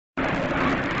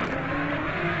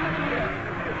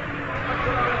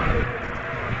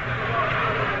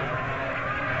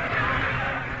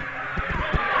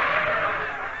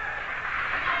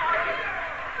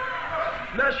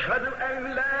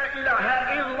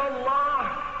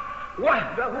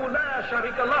وحده لا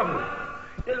شريك له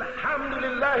الحمد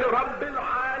لله رب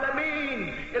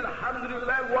العالمين الحمد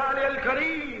لله والي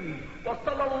الكريم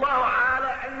وصلى الله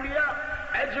على أنبياء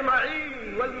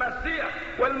أجمعين والمسيح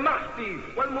والمهدي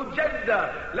والمجدد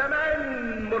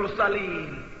لمن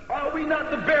مرسلين. Are we not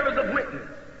the bearers of witness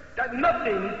that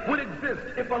nothing would exist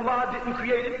if Allah didn't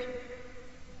create it,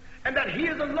 and that He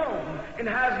is alone and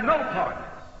has no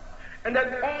partners, and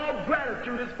that all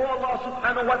gratitude is for Allah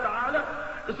subhanahu wa ta'ala,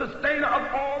 the sustainer of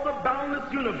all the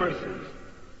boundless universes.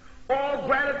 All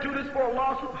gratitude is for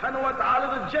Allah subhanahu wa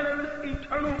ta'ala, the generous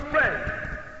eternal friend,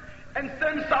 and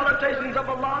send salutations of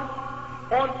Allah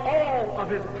on all of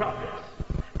His prophets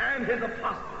and His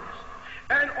apostles,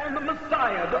 and on the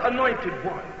Messiah, the anointed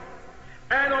one,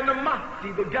 and on the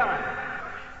Mahdi, the guide,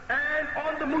 and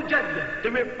on the Mujaddid,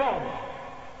 the reformer,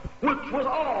 which was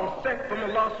all sent from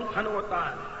Allah subhanahu wa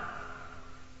ta'ala.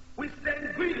 We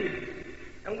send greetings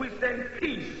and we send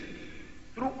peace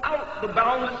throughout the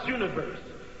boundless universe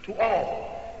to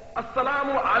all.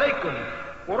 Assalamu alaikum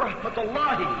wa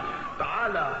rahmatullahi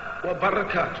ta'ala wa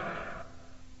barakatuh.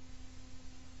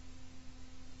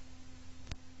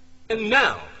 And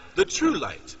now, The True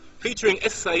Light, featuring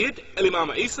As-Sayyid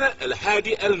Al-Imam Isa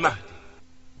Al-Hadi Al-Mahdi.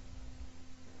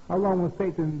 How long will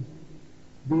Satan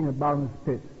be in the bottomless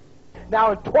pit?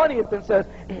 Now in 20th it says,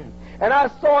 and I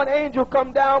saw an angel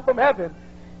come down from heaven,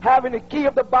 having the key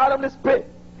of the bottomless pit,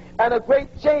 and a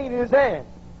great chain in his hand.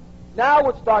 Now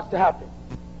what starts to happen?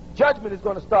 Judgment is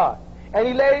going to start. And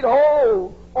he laid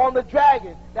hold on the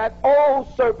dragon, that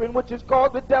old serpent, which is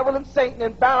called the devil and Satan,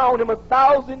 and bound him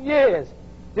 1,000 years.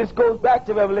 This goes back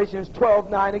to Revelations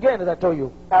 12:9 again, as I told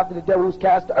you, after the devil was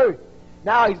cast to earth.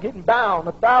 Now he's getting bound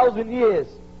 1,000 years.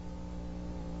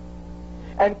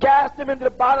 And cast him into the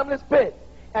bottomless pit,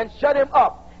 and shut him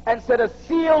up, and set a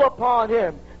seal upon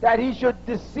him, that he should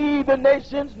deceive the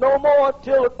nations no more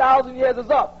till 1,000 years is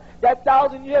up. That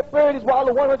 1,000-year period is while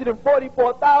the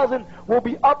 144,000 will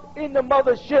be up in the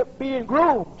mothership being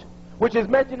groomed, which is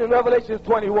mentioned in Revelation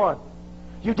 21.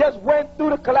 You just went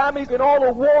through the calamities and all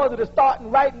the wars that are starting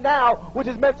right now, which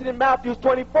is mentioned in Matthew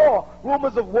 24.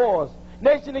 Rumors of wars,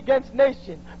 nation against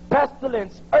nation,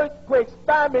 pestilence, earthquakes,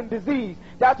 famine, disease.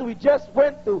 That's what we just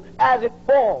went through as it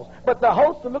falls. But the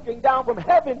hosts are looking down from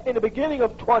heaven in the beginning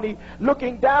of 20,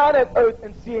 looking down at earth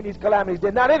and seeing these calamities.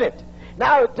 They're not in it.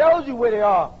 Now it tells you where they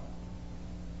are.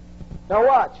 Now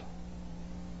watch.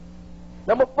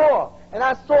 Number 4, and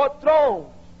I saw thrones,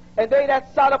 and they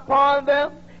that sat upon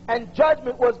them, and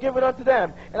judgment was given unto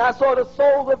them. And I saw the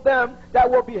souls of them that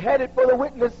were beheaded for the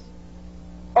witness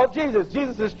of Jesus.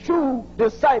 Jesus' true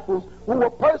disciples who were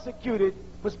persecuted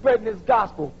for spreading his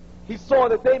gospel. He saw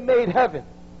that they made heaven.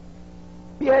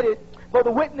 Beheaded for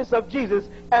the witness of Jesus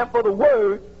and for the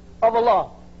word of Allah.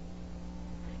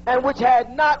 And which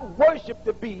had not worshipped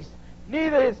the beast,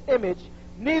 neither his image,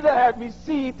 neither had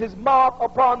received his mark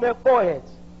upon their foreheads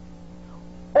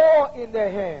or in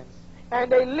their hands. And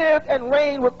they lived and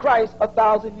reigned with Christ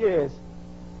 1,000 years.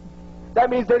 That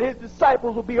means that his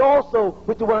disciples will be also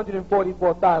with the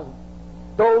 144,000.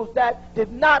 Those that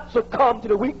did not succumb to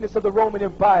the weakness of the Roman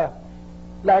Empire,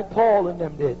 like Paul and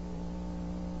them did.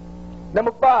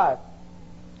 Number 5,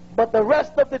 but the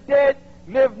rest of the dead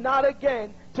lived not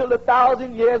again till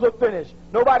 1,000 years were finished.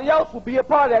 Nobody else will be a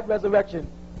part of that resurrection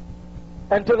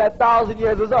until that 1,000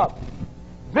 years is up.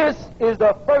 This is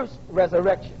the first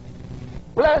resurrection.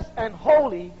 Blessed and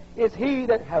holy is he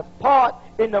that hath part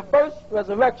in the first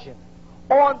resurrection.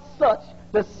 On such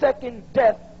the second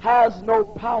death has no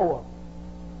power.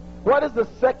 What is the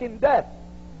second death?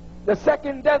 The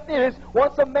second death is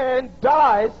once a man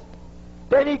dies,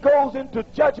 then he goes into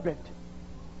judgment.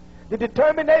 The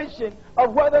determination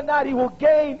of whether or not he will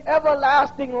gain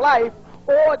everlasting life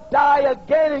or die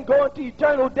again and go into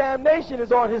eternal damnation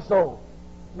is on his soul.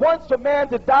 Once a man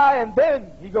to die and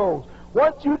then he goes.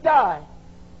 Once you die,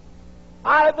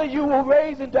 either you will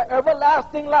raise into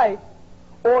everlasting life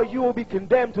or you will be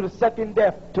condemned to the second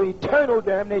death, to eternal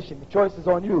damnation. The choice is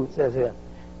on you, it says here.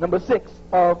 Number 6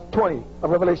 of 20 of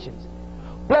Revelations.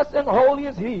 Blessed and holy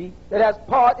is he that has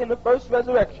part in the first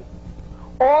resurrection.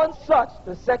 On such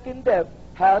the second death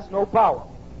has no power.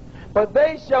 But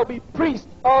they shall be priests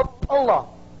of Allah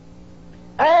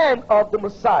and of the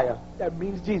Messiah. That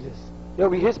means Jesus.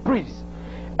 They'll be his priests.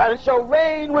 And shall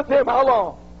reign with him how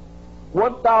long?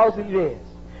 1,000 years.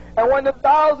 And when the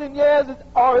 1,000 years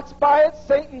are expired,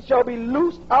 Satan shall be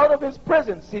loosed out of his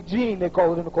prison. Sijin, they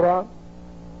call it in the Quran.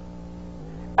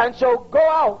 And shall go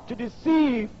out to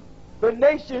deceive the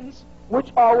nations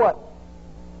which are what?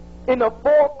 In the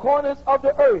 4 corners of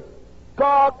the earth.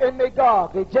 Gog and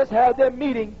Magog. They just had their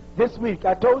meeting this week.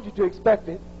 I told you to expect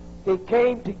it. they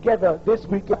came together this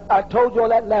week. I told you all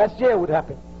that last year would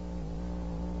happen.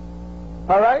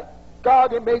 All right?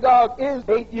 Gog and Magog is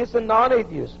atheists and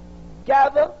non-atheists.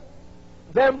 Gather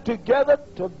them together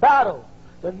to battle.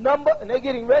 The number, and they're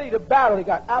getting ready to battle. They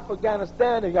got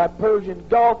Afghanistan, they got Persian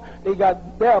Gulf,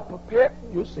 they're prepared.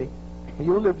 You'll see.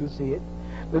 You'll live to see it.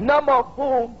 The number of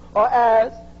whom are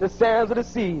as the sands of the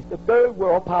seas. The third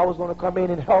world power is going to come in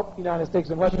and help the United States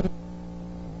and Russia.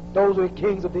 Those are the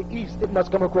kings of the east that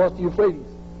must come across the Euphrates,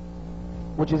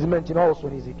 which is mentioned also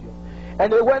in Ezekiel.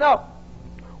 And they went up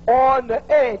on the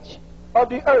edge of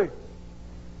the earth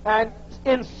and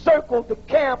encircled the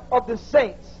camp of the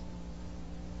saints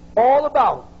all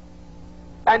about.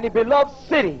 And the beloved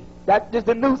city, that is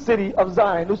the new city of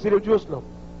Zion, new city of Jerusalem,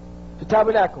 the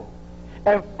tabernacle.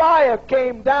 And fire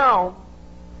came down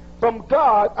from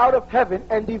God out of heaven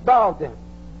and devoured them.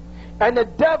 And the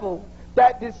devil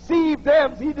that deceived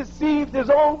them, he deceived his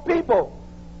own people,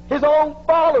 his own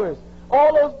followers.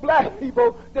 All those black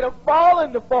people that have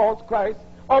fallen to false Christ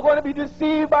are going to be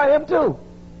deceived by him too.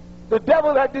 The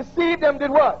devil that deceived them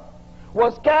did what?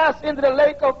 Was cast into the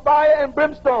lake of fire and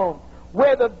brimstone,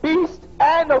 where the beast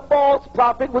and the false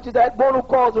prophet, which is that one who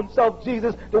calls himself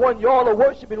Jesus, the one y'all are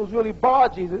worshiping who's really Bar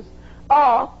Jesus,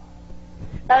 are,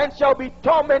 and shall be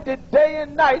tormented day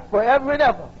and night forever and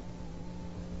ever.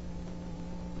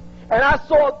 And I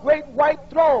saw a great white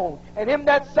throne, and him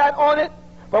that sat on it,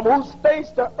 from whose face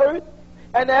the earth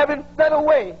and the heaven fled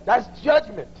away. That's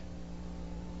judgment.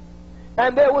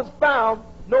 And there was found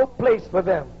no place for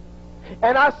them.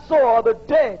 And I saw the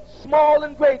dead, small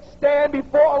and great, stand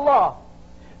before Allah.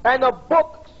 And the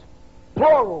books,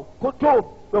 plural, kutub,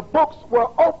 the books were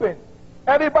open.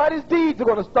 Everybody's deeds are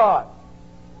going to start.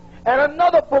 And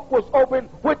another book was opened,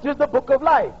 which is the book of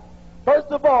life. First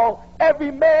of all,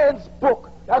 every man's book.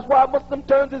 That's why a Muslim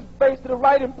turns his face to the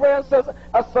right in prayer and says,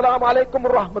 Assalamu alaikum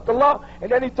rahmatullah.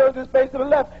 And then he turns his face to the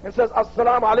left and says,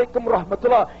 Assalamu alaikum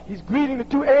rahmatullah. He's greeting the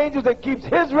two angels and keeps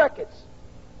his records.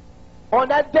 On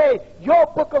that day, your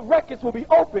book of records will be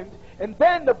opened, and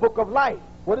then the book of life.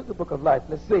 What is the book of life?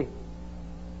 Let's see.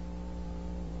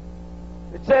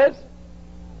 It says,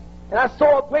 and I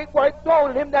saw a great white throne,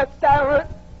 and him that sat on it,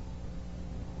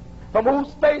 from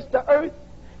whose face the earth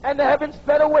and the heavens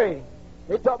fled away.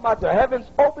 They talk about the heavens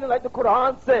opening like the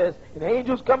Quran says, and the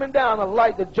angels coming down, a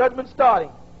light, the judgment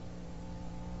starting.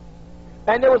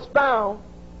 And there was found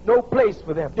no place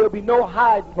for them. There will be no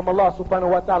hiding from Allah subhanahu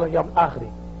wa ta'ala yawm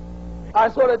akhri. I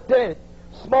saw the dead,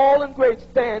 small and great,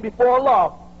 stand before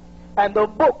Allah, and the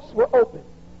books were opened.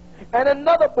 And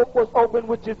another book was opened,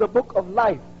 which is the book of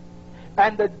life.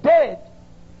 And the dead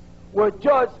were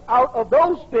judged out of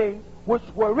those things which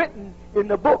were written in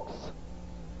the books,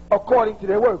 according to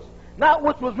their works. Not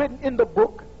which was written in the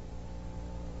book.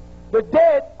 The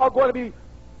dead are going to be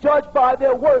judged by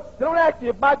their works. They don't ask you,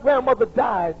 if my grandmother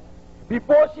died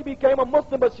before she became a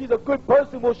Muslim, but she's a good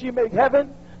person, will she make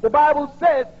heaven? The Bible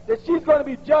says that she's going to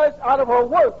be judged out of her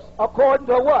works, according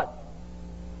to what?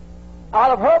 Out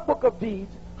of her book of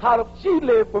deeds, how does she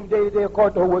live from day to day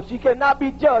according to her works. She cannot be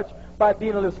judged by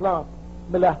Deen al-Islam,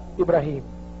 Millah Ibrahim.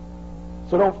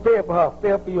 So don't fear for her,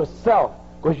 fear for yourself,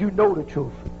 because you know the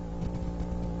truth.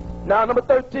 Now, number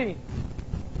 13.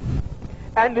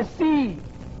 And the sea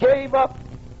gave up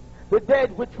the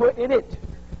dead which were in it,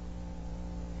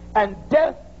 and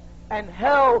death and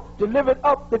hell delivered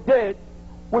up the dead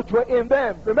which were in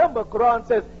them. Remember, Quran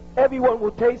says, everyone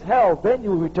will taste hell, then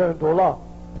you will return to Allah.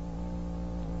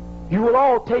 You will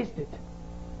all taste it.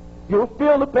 You will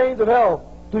feel the pains of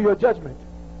hell through your judgment.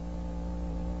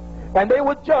 And they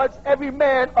will judge every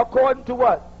man according to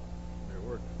what?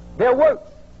 Their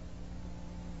works.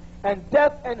 And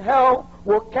death and hell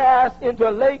will cast into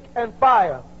a lake and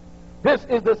fire. This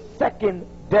is the second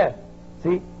death.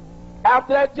 See?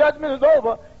 After that judgment is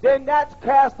over, then that's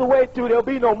cast away too. There'll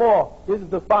be no more. This is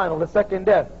the final, the second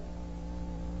death.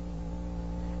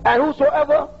 And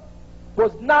whosoever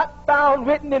was not found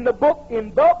written in the book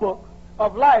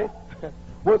of life,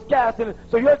 was cast in.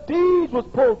 So your deeds was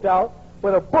pulled out,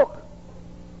 but a book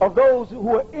of those who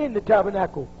were in the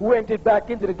tabernacle, who entered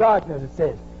back into the garden, as it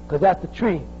says, because that's the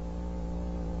tree.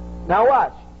 Now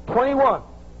watch, 21.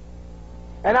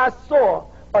 And I saw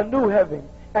a new heaven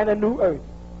and a new earth.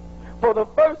 For the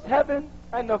first heaven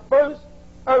and the first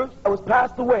earth was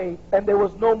passed away, and there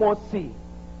was no more sea.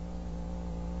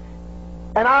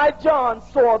 And I, John,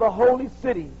 saw the holy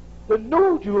city, the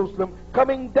new Jerusalem,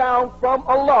 coming down from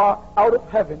Allah out of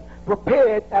heaven,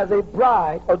 prepared as a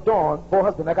bride adorned for her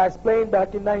husband. Like I explained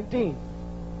back in 19.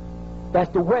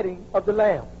 That's the wedding of the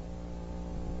Lamb.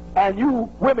 And you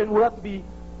women will have to be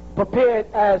prepared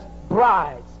as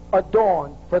brides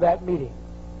adorned for that meeting.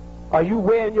 Are you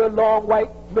wearing your long white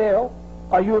veil?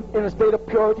 Are you in a state of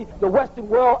purity? The Western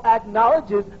world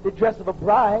acknowledges the dress of a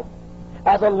bride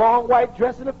as a long white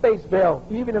dress and a face veil,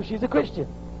 even if she's a Christian.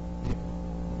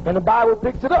 And the Bible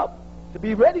picks it up to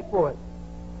be ready for it.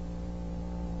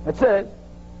 It says,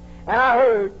 and I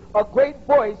heard a great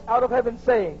voice out of heaven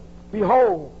saying,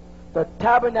 behold, the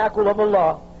tabernacle of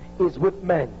Allah is with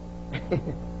men.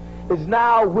 Is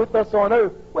now with us on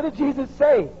earth. What did Jesus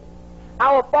say?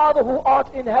 Our Father who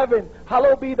art in heaven,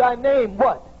 hallowed be thy name.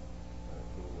 What?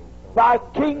 Thy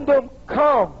kingdom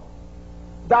come.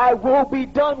 Thy will be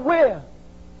done where?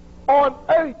 On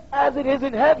earth as it is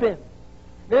in heaven.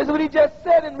 This is what he just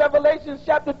said in Revelation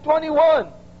chapter 21.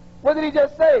 What did he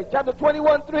just say? Chapter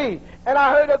 21:3. And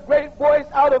I heard a great voice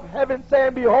out of heaven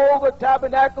saying, behold, the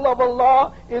tabernacle of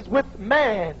Allah is with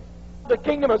man. The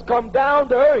kingdom has come down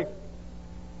to earth.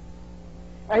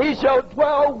 And he shall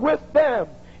dwell with them,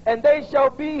 and they shall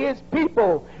be his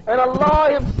people. And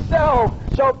Allah himself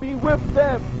shall be with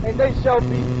them, and they shall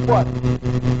be what?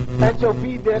 And shall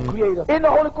be their creator. In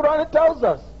the Holy Quran it tells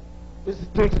us this is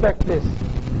to expect this.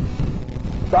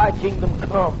 Thy kingdom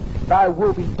come, thy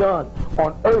will be done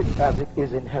on earth as it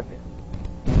is in heaven.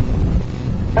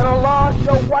 And Allah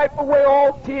shall wipe away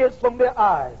all tears from their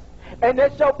eyes, and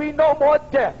there shall be no more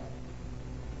death.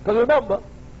 Because remember,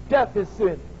 death is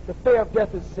sin. The fear of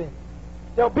death is sin.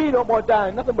 There'll be no more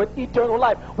dying, nothing but eternal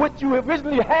life, which you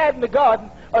originally had in the garden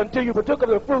until you partook of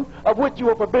the fruit of which you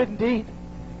were forbidden to eat,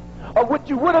 of which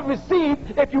you would have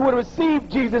received if you would have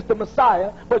received Jesus the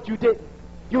Messiah, but you didn't.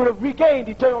 You would have regained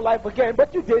eternal life again,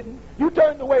 but you didn't. You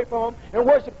turned away from him and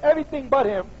worshiped everything but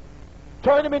him,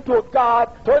 turned him into a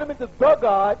god, turned him into the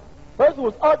God. First it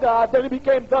was a god, then he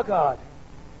became the God.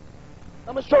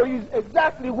 I'm going to show you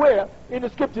exactly where in the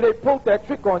scripture they pulled that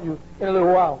trick on you in a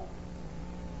little while.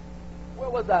 Where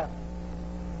was that?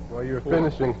 Well, you're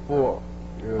finishing 4.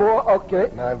 4, okay.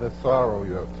 Neither sorrow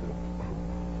you're up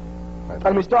to.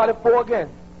 Let me start at 4 again.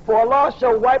 For Allah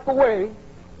shall wipe away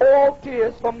all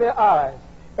tears from their eyes,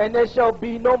 and there shall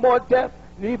be no more death,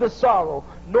 neither sorrow,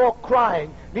 nor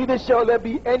crying, neither shall there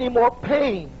be any more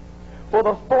pain. For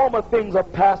the former things are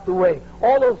passed away.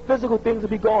 All those physical things will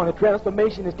be gone. A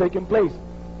transformation is taking place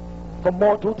from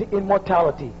mortal to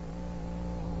immortality,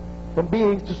 from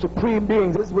beings to supreme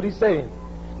beings. This is what he's saying.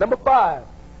 Number 5.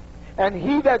 And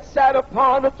he that sat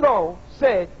upon the throne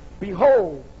said,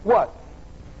 behold, what?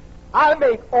 I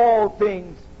make all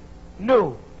things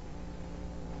new.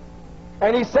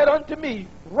 And he said unto me,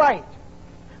 write,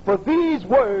 for these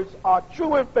words are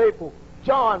true and faithful.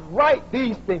 John, write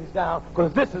these things down,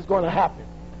 because this is going to happen.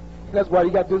 That's why he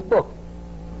got this book.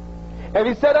 And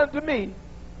he said unto me,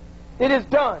 it is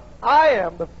done. I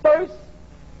am the first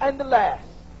and the last.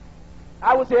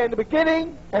 I was here in the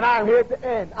beginning, and I am here at the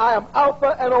end. I am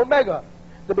Alpha and Omega,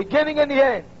 the beginning and the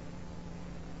end.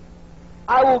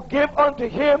 I will give unto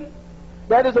him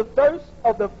that is athirst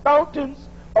of the fountains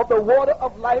of the water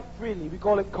of life freely. We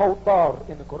call it Kawthar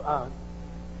in the Quran.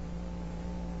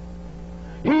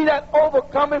 He that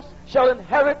overcometh shall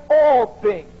inherit all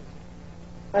things,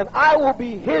 and I will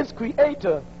be his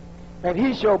creator, and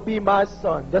he shall be my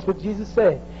son. That's what Jesus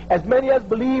said. As many as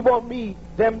believe on me,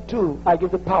 them too I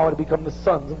give the power to become the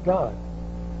sons of God.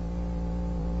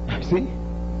 See?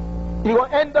 You're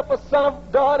going to end up a son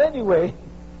of God anyway,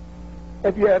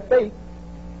 if you have faith.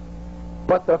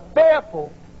 But the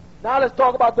fearful, now let's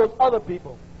talk about those other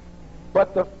people.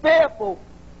 But the fearful,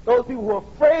 those people who are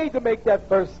afraid to make that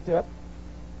first step,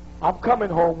 I'm coming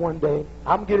home one day,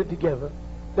 I'm getting together.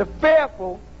 The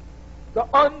fearful, the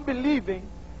unbelieving,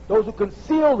 those who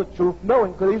conceal the truth,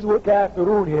 knowing, because these are what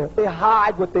kafirun here, they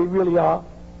hide what they really are.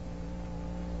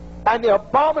 And the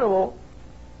abominable,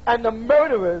 and the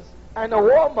murderers, and the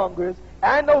warmongers,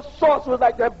 and those sorcerers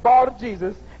like that Bar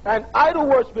Jesus, and idol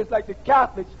worshippers like the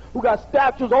Catholics, who got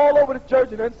statues all over the church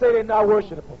and then say they're not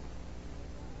worshipable.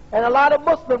 And a lot of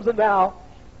Muslims are now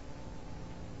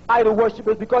idol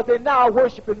worshippers because they're now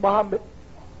worshiping Muhammad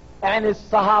and his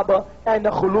Sahaba and the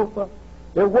Khulufa.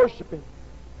 They're worshiping.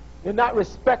 They're not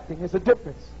respecting. There's a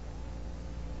difference.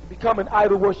 To become an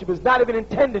idol worshipper is not even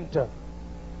intending to,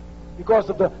 because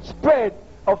of the spread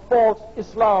of false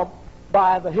Islam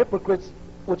by the hypocrites,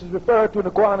 which is referred to in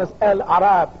the Quran as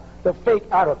Al-Arab, the fake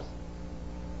Arabs.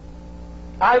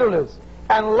 Idlers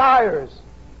and liars.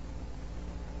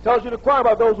 Tells you in the Quran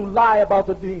about those who lie about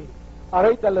the deen.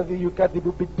 أَرَيْتَ الَّذِي يُكَذِّبُ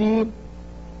بِالدِّينِ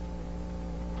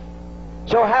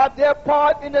shall have their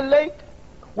part in the lake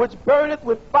which burneth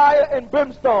with fire and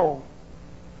brimstone,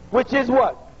 which is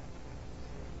what?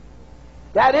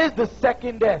 That is the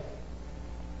second death.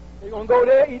 They're going to go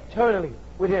there eternally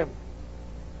with him.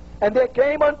 And there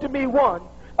came unto me one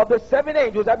of the 7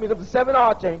 angels, that means of the 7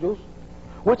 archangels,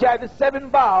 which had the 7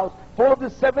 vials, full of the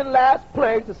 7 last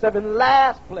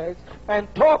plagues,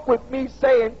 and talk with me,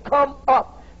 saying, come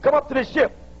up to the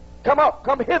ship,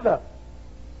 come hither.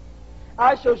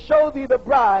 I shall show thee the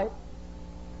bride,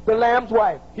 the Lamb's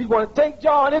wife. He's going to take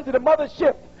John into the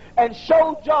mothership and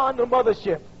show John the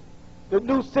mothership, the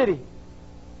new city,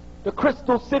 the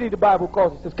crystal city, the Bible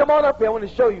calls it. He says, come on up here, I want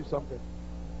to show you something.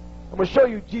 I'm going to show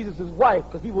you Jesus' wife,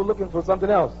 because people were looking for something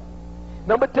else.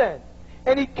 Number 10,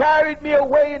 and he carried me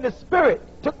away in the spirit,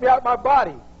 took me out of my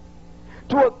body,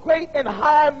 to a great and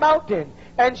high mountain,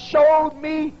 and showed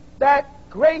me that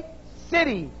great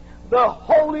city, the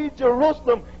holy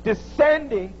Jerusalem,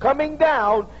 descending, coming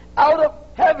down out of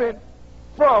heaven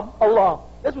from Allah.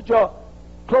 That's what your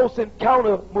Close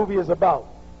Encounter movie is about.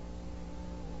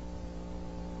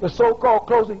 The so-called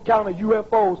Close Encounter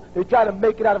UFOs, they try to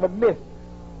make it out of a myth.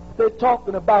 They're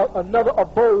talking about another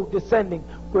abode descending,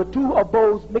 where 2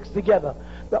 abodes mixed together,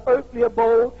 the earthly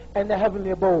abode and the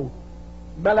heavenly abode,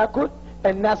 Malakut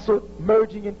and Nasut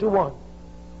merging into one.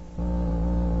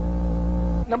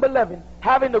 Number 11,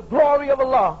 having the glory of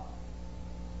Allah,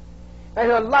 and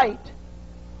her light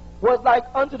was like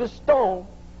unto the stone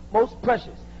most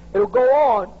precious. It will go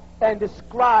on and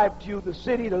describe to you the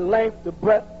city, the length, the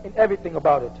breadth, and everything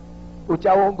about it, which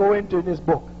I won't go into in this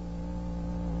book.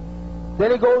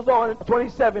 Then it goes on in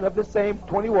 27 of the same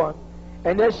 21,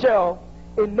 and there shall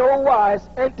in no wise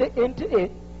enter into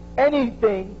it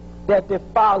anything that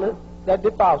defiles.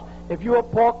 If you are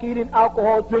pork eating,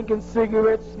 alcohol drinking,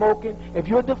 cigarettes smoking, if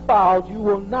you're defiled, you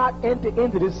will not enter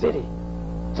into the city.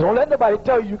 So don't let nobody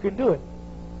tell you can do it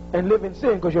and live in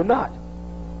sin, because you're not.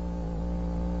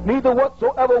 Neither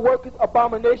whatsoever worketh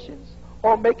abominations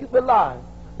or maketh a lie,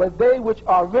 but they which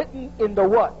are written in the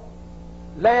what?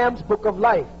 Lamb's book of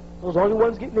life. Those are the only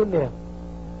ones getting in there.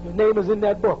 Your name is in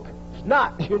that book. If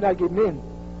not, you're not getting in.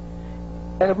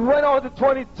 And if we went on to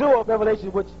 22 of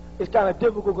Revelation, which is kind of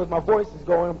difficult because my voice is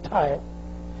going, I'm tired,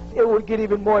 it would get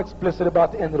even more explicit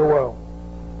about the end of the world.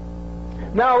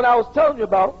 Now, what I was telling you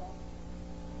about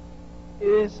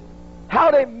is how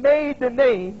they made the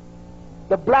name,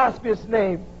 the blasphemous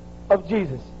name of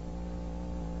Jesus.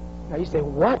 Now you say,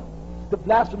 what? The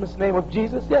blasphemous name of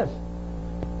Jesus? Yes.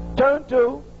 Turn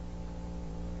to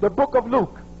the book of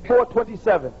Luke,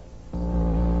 4:27.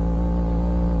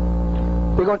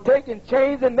 They're going to take and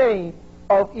change the name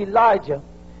of Elijah,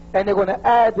 and they're going to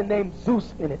add the name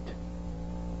Zeus in it.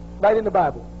 Right in the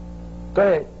Bible. Go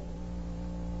ahead.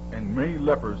 And many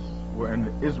lepers were in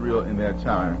Israel in that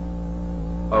time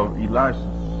of Elisha.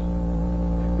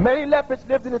 Many lepers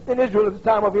lived in Israel at the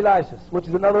time of Elisha, which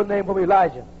is another name for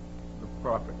Elijah, the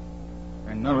prophet.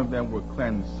 And none of them were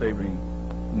cleansed, saving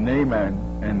Naaman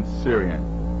and Syrian.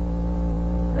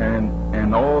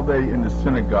 And all they in the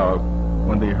synagogue,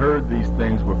 when they heard these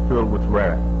things, were filled with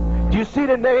wrath. Do you see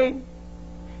the name?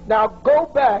 Now go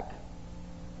back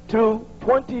to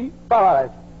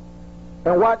 25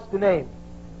 and watch the name.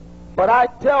 But I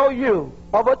tell you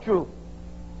of a truth,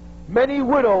 many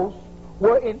widows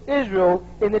were in Israel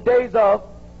in the days of,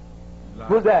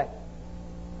 who's that?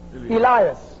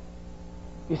 Elias.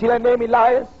 You see that name,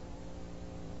 Elias?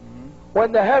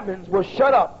 When the heavens were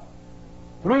shut up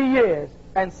 3 years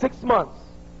and 6 months,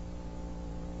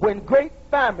 when great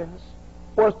famines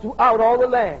was throughout all the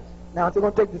lands. Now they're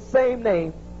going to take the same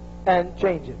name and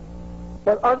change it.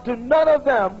 But unto none of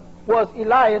them was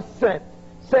Elias sent,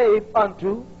 save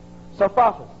unto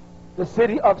Zarephath, the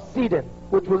city of Sidon,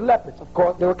 which was lepers. Of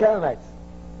course, they were Canaanites.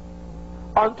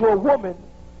 Unto a woman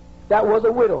that was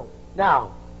a widow.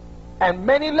 Now, and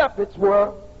many lepers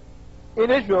were in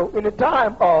Israel in the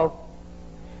time of,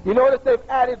 you notice they've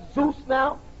added Zeus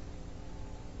now?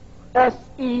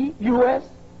 S-E-U-S,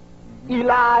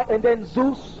 Eli, and then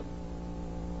Zeus.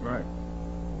 Right.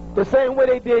 The same way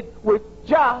they did with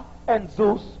Jah and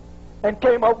Zeus, and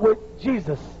came up with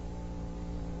Jesus.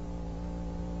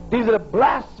 These are the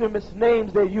blasphemous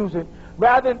names they're using.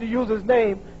 Rather than to use his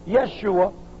name,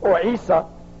 Yeshua, or Isa,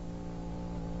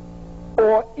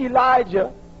 or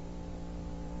Elijah,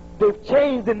 they've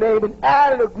changed the name and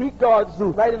added a Greek god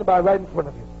Zeus right in the Bible, right in front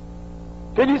of you.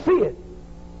 Can you see it?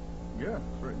 Yeah,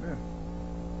 it's right there.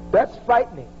 That's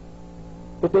frightening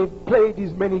that they've played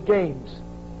these many games.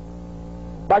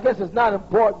 But I guess it's not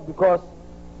important because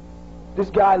this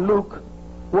guy Luke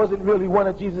wasn't really one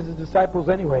of Jesus' disciples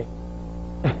anyway.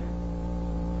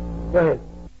 Go ahead.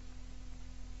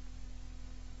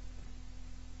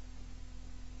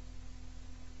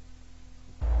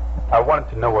 I wanted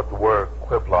to know what the word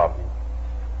Qibla means.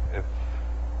 It's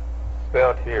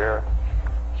spelled here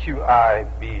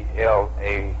Q-I-B-L-A-H.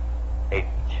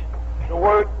 The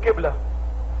word Qibla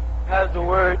has the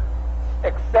word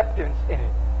acceptance in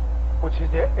it, which is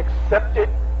the accepted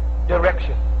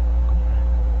direction.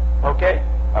 Okay?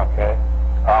 Okay.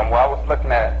 Well, I was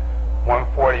looking at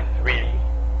 143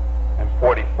 and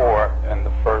 44 in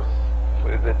the first,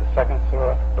 is it the second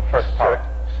surah? The first part?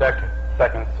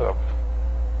 Second surah.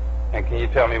 And can you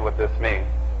tell me what this means?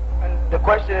 And the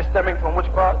question is stemming from which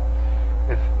part?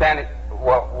 It's standing,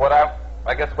 well,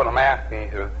 I guess what I'm asking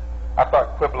is, I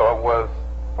thought Qibla was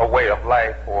a way of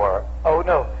life or... Oh,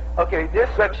 no. Okay, this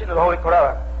section of the Holy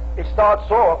Quran, it starts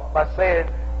off by saying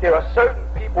there are certain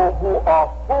people who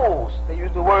are fools. They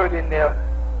use the word in there,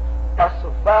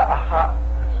 asfa'aha,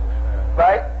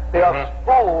 right? They are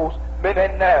fools, min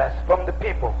an-nas, from the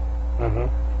people.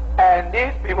 And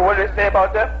these people, what do they say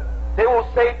about them? They will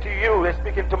say to you, they're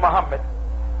speaking to Muhammad,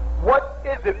 what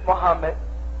is it, Muhammad?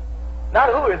 Not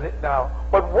who is it now,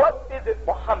 but what is it,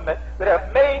 Muhammad, that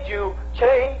have made you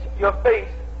change your face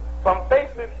from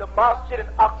facing the Masjid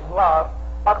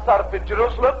al-Aqsa in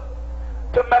Jerusalem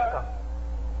to Mecca?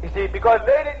 You see, because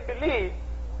they didn't believe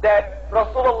that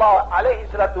Rasulullah alayhi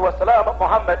salatu wasalam,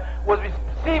 Muhammad, was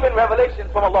receiving revelation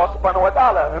from Allah subhanahu wa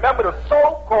ta'ala. Remember, the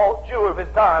so-called Jew of his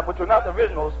time, which were not the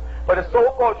originals, but the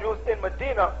so-called Jews in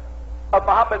Medina of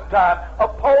Muhammad's time,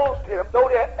 opposed him, though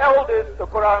their elders, the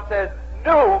Quran says,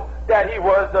 knew that he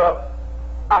was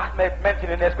Ahmed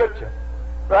mentioned in their scripture.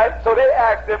 Right? So they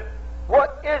asked him,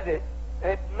 what is it?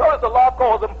 And notice Allah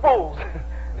calls them fools.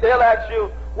 They'll ask you,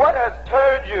 what has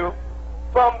turned you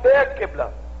from their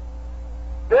Qibla?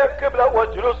 Their Qibla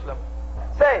was Jerusalem.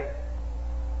 Say,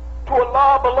 to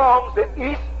Allah belongs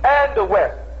the east and the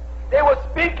west. They were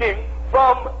speaking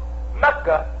from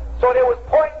Mecca, so they was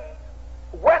pointing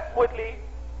westwardly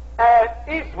and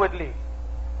eastwardly.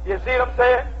 You see what I'm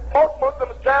saying? Most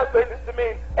Muslims translate this to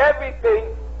mean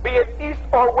everything, be it east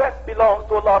or west, belongs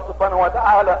to Allah subhanahu wa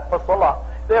ta'ala for salah.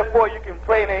 Therefore you can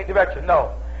pray in any direction.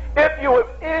 No. If you was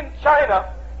in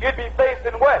China, you'd be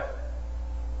facing west.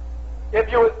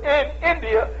 If you was in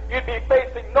India, you'd be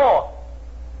facing north.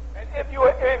 And if you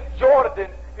were in Jordan,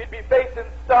 you'd be facing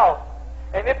south.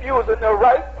 And if you was in the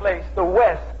right place, the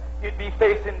west, you'd be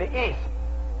facing the east.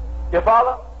 You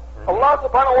follow? Allah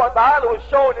subhanahu wa ta'ala was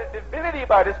showing his divinity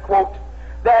by this quote,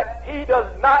 that he does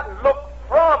not look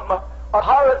from a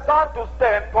horizontal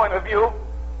standpoint of view,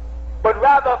 but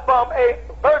rather from a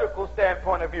vertical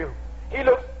standpoint of view. He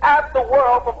looks at the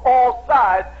world from all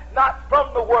sides, not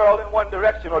from the world in one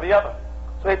direction or the other.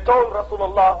 So he told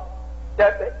Rasulullah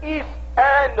that the east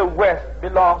and the west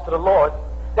belongs to the Lord.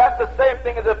 That's the same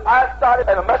thing as if I started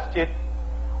at a masjid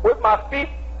with my feet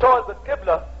towards the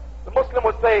Qibla. The Muslim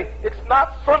would say, it's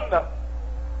not sunnah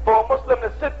for a Muslim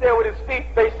to sit there with his feet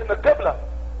facing the Qibla,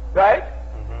 right?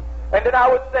 And then I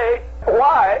would say,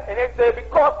 why? And they'd say,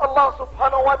 because Allah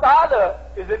subhanahu wa ta'ala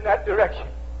is in that direction.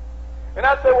 And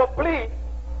I'd say, well, please,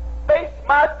 face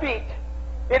my feet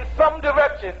in some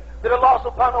direction that Allah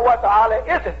subhanahu wa ta'ala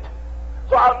isn't,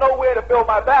 so I'll know where to build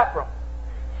my bathroom.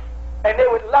 And they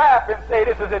would laugh and say,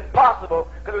 this is impossible,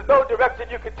 because there's no direction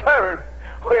you can turn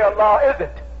where Allah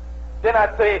isn't. Then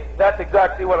I'd say, that's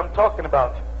exactly what I'm talking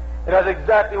about. And that's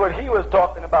exactly what he was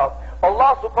talking about.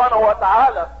 Allah subhanahu wa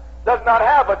ta'ala does not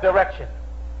have a direction,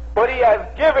 but he has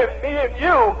given me and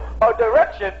you a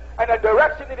direction, and the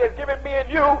direction that he has given me and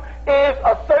you is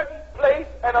a certain place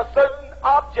and a certain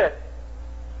object.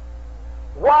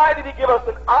 Why did he give us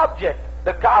an object,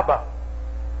 the Kaaba?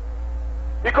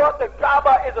 Because the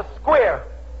Kaaba is a square,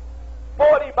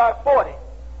 40 by 40.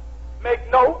 Make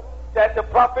note that the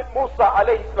Prophet Musa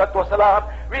alayhi salatu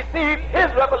wasalam received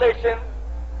his revelation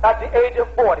at the age of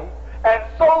 40, and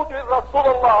so did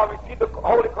Rasulullah receive the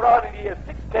Holy Quran in the year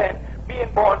 610,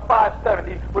 being born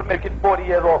 570 would make it 40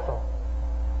 years also.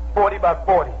 40 by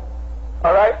 40.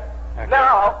 Alright? Okay.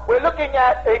 Now, we're looking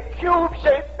at a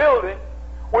cube-shaped building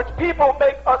which people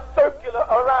make a circular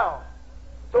around.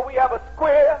 So we have a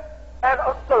square and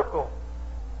a circle.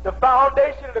 The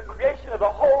foundation of the creation of the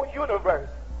whole universe.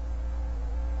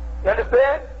 You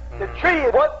understand? The tree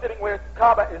was sitting where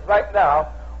Kaaba is right now,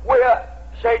 where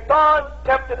Shaitan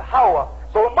tempted Hawa.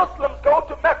 So Muslims go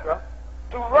to Mecca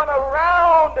to run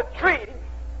around the tree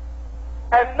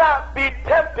and not be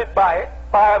tempted by it,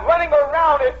 by running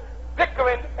around it,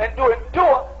 bickering and doing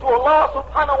dua to Allah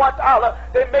subhanahu wa ta'ala.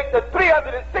 They make the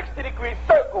 360-degree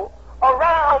circle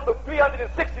around the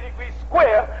 360-degree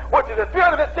square, which is the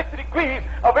 360 degrees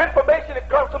of information that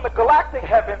comes from the galactic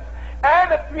heavens,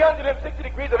 and the 360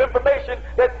 degrees of information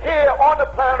that's here on the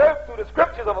planet Earth through the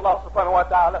scriptures of Allah subhanahu wa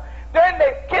ta'ala. Then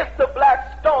they kiss the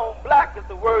black stone. Black is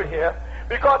the word here,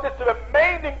 because it's the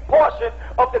remaining portion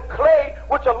of the clay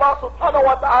which Allah subhanahu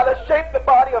wa ta'ala shaped the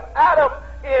body of Adam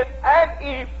in and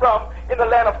Ephraim in the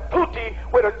land of Puti,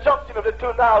 where the junction of the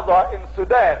two Niles are in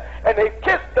Sudan. And they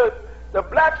kissed the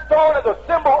black stone as a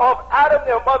symbol of Adam,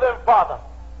 their mother and father.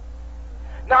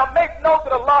 Now make note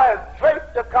that Allah has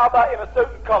draped the Kaaba in a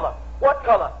certain color. What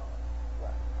color?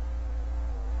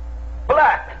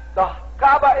 Black. The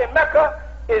Kaaba in Mecca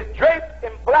is draped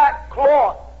in black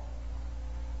cloth,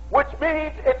 which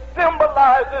means it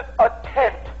symbolizes a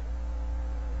tent.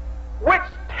 Which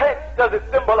tent does it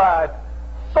symbolize?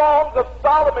 Songs of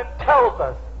Solomon tells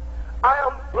us, I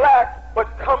am black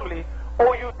but comely,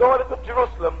 O you daughters of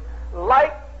Jerusalem,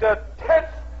 like the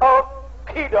tents of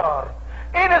Kedar.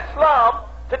 In Islam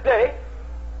today,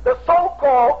 the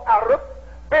so-called Arab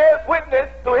bears witness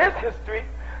to his history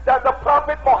that the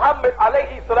Prophet Muhammad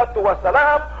alayhi salatu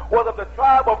wasalam was of the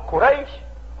tribe of Quraysh,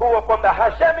 who were from the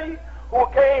Hashemi, who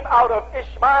came out of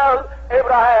Ishmael,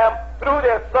 Abraham, through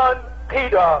their son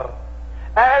Kedar.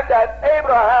 And that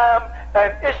Abraham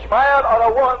and Ishmael are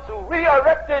the ones who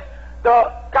re-erected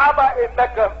the Kaaba in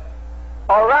Mecca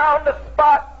around the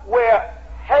spot where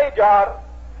Hajar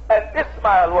and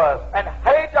Ismail was. And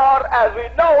Hajar, as we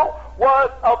know, was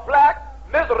a black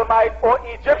Mizraimite or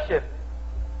Egyptian.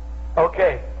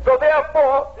 Okay, so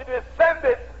therefore the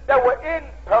descendants that were in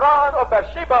Haran or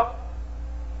Bathsheba,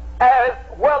 as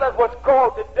well as what's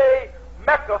called today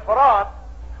Mecca, Haran,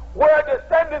 were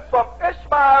descendants from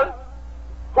Ishmael,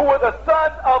 who was the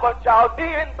son of a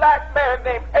Chaldean black man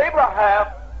named Abraham,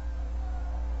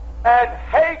 and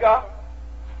Hagar,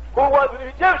 who was an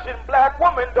Egyptian black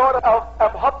woman, daughter of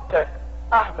Amhotep,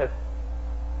 Ahmed.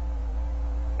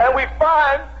 And we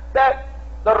find that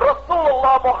the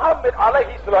Rasulullah Muhammad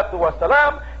alayhi salatu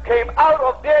wasalam came out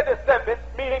of their descendants,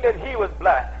 meaning that he was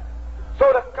black. So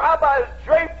the Kaaba is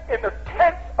draped in the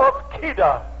tents of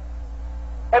Kedar.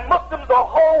 And Muslims the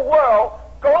whole world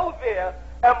go there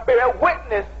and bear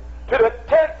witness to the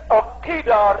tents of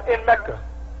Kedar in Mecca.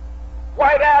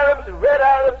 White Arabs, red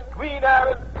Arabs, green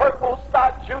Arabs, purple,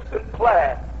 sock, juice, and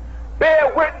plaid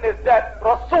bear witness that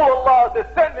Rasulullah's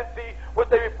descendancy, which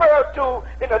they refer to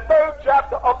in the 3rd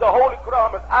chapter of the Holy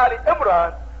Quran as Ali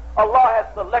Imran, Allah has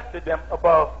selected them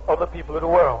above other people of the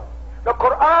world. The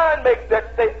Quran makes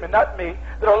that statement, not me,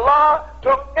 that Allah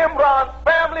took Imran's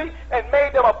family and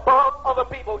made them above other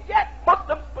people. Yet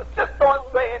Muslims persist on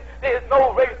saying there is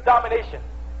no race domination.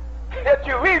 Yet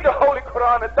you read the Holy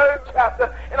Quran, the 3rd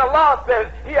chapter, and Allah says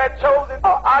He had chosen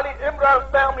Ali Imran's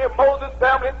family and Moses'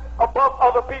 family above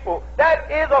other people.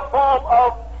 That is a form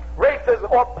of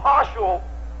racism or partial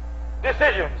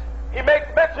decisions. He makes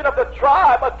mention of the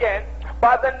tribe again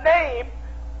by the name,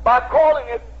 by calling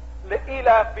it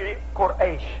Le'ila fi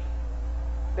Quraysh.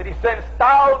 That He sends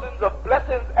thousands of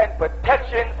blessings and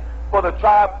protections for the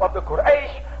tribe of the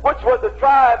Quraysh, which was the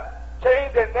tribe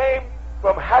changed their name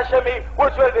from Hashemi,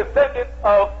 which was a descendant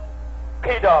of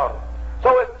Kedar.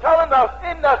 So it's telling us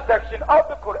in that section of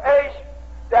the Quraysh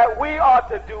that we are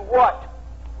to do what?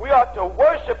 We are to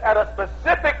worship at a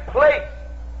specific place.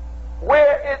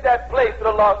 Where is that place that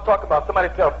Allah is talking about? Somebody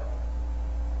tell me.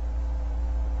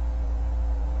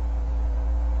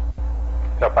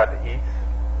 Up at the east,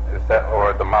 is that,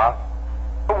 or the mosque?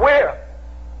 Where?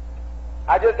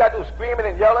 I just got to screaming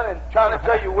and yelling and trying to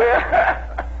tell you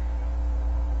where.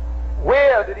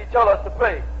 Where did He tell us to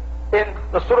pray? In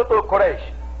the Surah Al-Quraysh.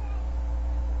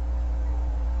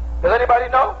 Does anybody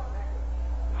know?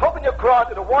 Open your Quran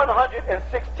to the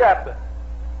 106th chapter.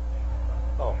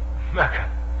 Oh, Mecca.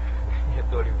 You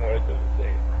thought he wanted to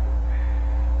say it.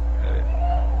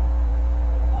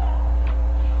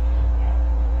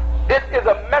 This is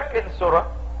a Meccan surah,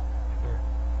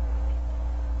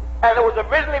 and it was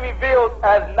originally revealed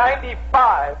as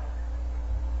 95.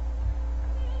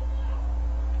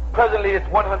 Presently it's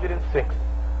 106.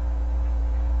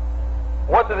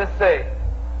 What does it say?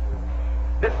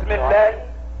 Bismillah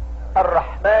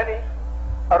ar-Rahman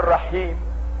ar-Rahim.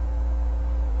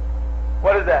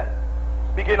 What is that?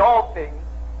 Begin all things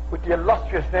with the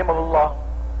illustrious name of Allah,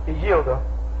 the Yielder,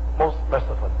 most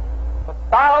merciful.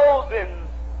 Thousands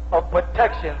of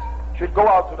protections should go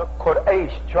out to the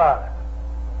Quraysh tribe.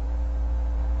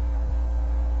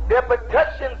 Their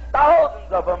protections,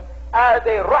 thousands of them, as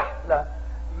a rahla,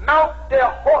 mount their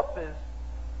horses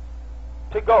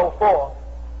to go forth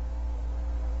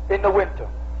in the winter.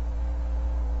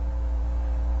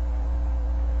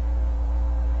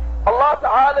 Allah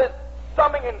Ta'ala is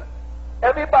summoning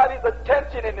everybody's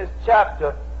attention in this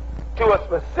chapter to a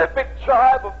specific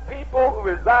tribe of people who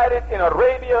resided in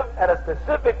Arabia at a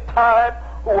specific time,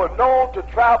 who were known to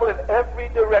travel in every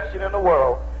direction in the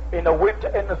world in the winter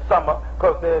and the summer,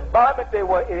 because the environment they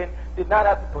were in did not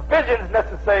have the provisions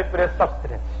necessary for their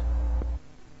subsistence.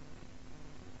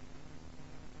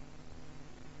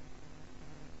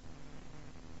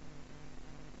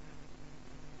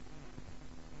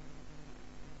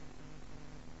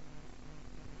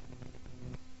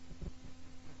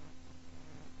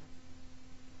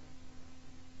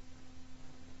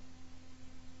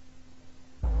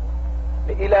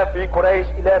 إلافي قريش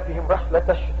إلافهم رحلة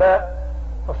الشتاء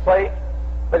والصيف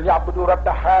فليعبدوا رب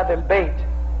هذا البيت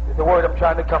is the word I'm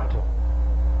trying to come to.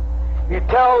 He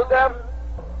tells them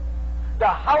the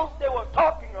house they were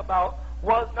talking about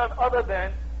was none other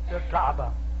than the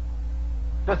Kaaba.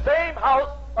 The same house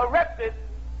erected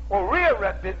or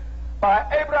re-erected by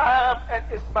Abraham and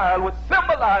Ismail, which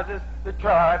symbolizes the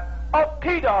tribe of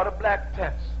Kedar, the black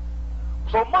tents.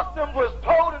 So Muslims was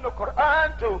told in the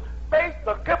Quran to face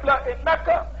the Qibla in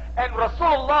Mecca, and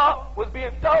Rasulullah was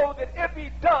being told that if he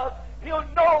does, he'll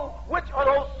know which of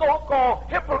those so-called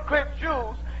hypocrite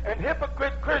Jews and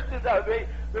hypocrite Christians, as they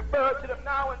refer to them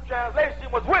now in translation,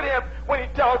 was with him when he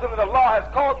tells them that Allah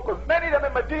has called him. Because many of them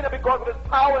in Medina, because of his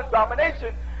power and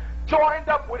domination, joined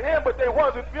up with him, but they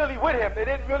wasn't really with him. They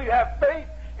didn't really have faith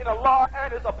in Allah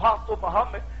and his apostle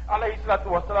Muhammad alayhi salatu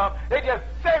wasalam. They just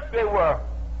said they were.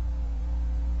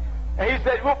 And he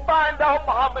said, we'll find out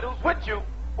Muhammad who's with you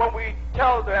when we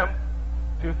tell them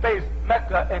to face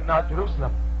Mecca and not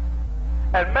Jerusalem.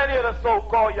 And many of the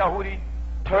so-called Yahudi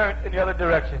turned in the other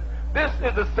direction. This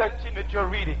is the section that you're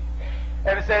reading.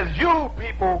 And it says, you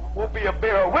people will be a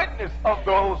bearer witness of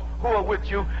those who are with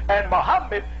you, and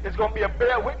Muhammad is going to be a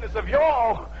bearer witness of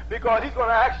y'all, because he's going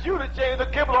to ask you to change the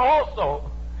Qibla also.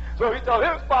 So he told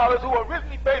his fathers who were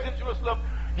originally based in Jerusalem,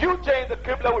 you change the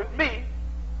Qibla with me,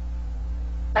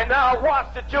 and now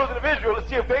watch the children of Israel to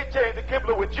see if they change the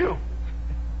Qibla with you.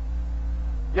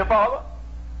 Your father?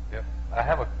 Yep.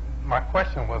 My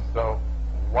question was, though,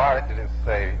 why did it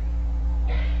say,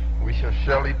 we shall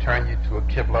surely turn you to a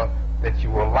Qibla that you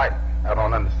will like? I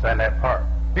don't understand that part.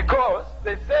 Because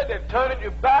they said they're turning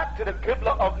you back to the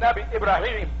Qibla of Nabi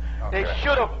Ibrahim. Okay. They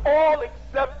should have all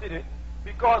accepted it,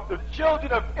 because the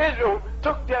children of Israel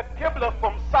took their Qibla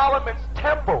from Solomon's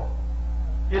temple.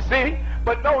 You see?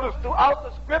 But notice throughout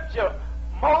the scripture,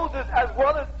 Moses as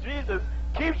well as Jesus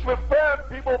keeps referring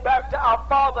people back to our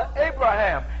father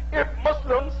Abraham. If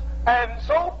Muslims and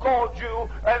so-called Jew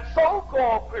and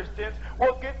so-called Christians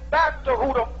will get back to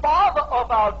who the father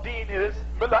of our deen is,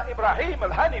 Millah Ibrahim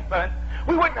al-Hanifan,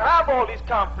 we wouldn't have all these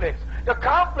conflicts. The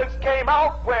conflicts came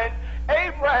out when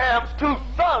Abraham's two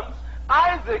sons,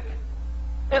 Isaac,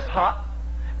 Ishaq,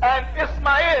 and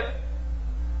Ismail,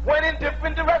 went in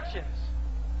different directions.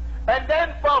 And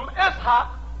then from Ishaq,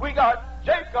 we got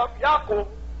Jacob, Yaakov,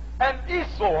 and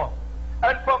Esau.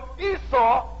 And from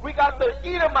Esau, we got the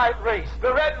Edomite race,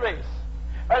 the red race.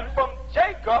 And from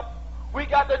Jacob, we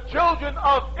got the children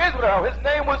of Israel. His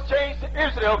name was changed to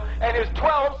Israel, and his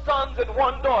 12 sons and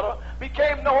one daughter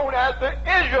became known as the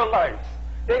Israelites.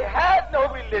 They had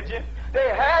no religion. They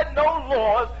had no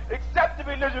laws except the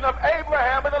religion of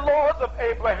Abraham and the laws of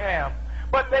Abraham.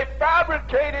 But they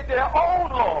fabricated their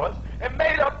own laws and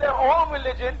made up their own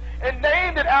religion and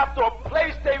named it after a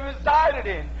place they resided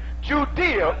in,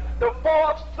 Judea, the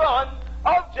fourth son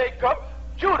of Jacob,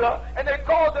 Judah, and they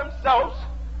called themselves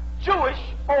Jewish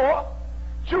or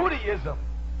Judaism.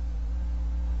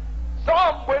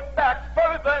 Some went back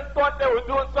further and thought they were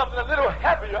doing something a little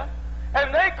heavier,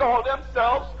 and they called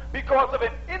themselves, because of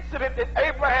an incident that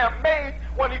Abraham made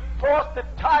when he crossed the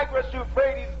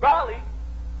Tigris-Euphrates Valley,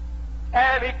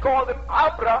 and he called them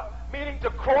Abra, meaning to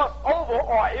cross over,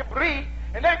 or Ibri,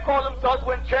 and they call themselves,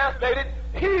 when translated,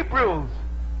 Hebrews.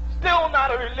 Still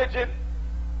not a religion,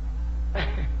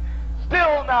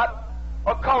 still not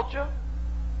a culture,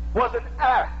 was an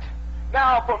act.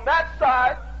 Now from that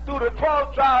side, through the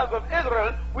 12 tribes of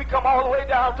Israel, we come all the way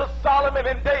down to Solomon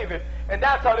and David, and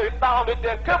that's how they founded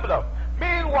their Qibla.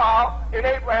 Meanwhile, in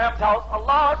Abraham's house,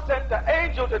 Allah sent the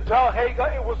angel to tell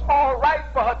Hagar it was all right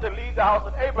for her to leave the house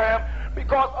of Abraham,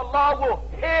 because Allah will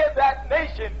hear that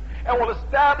nation and will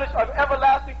establish an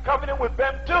everlasting covenant with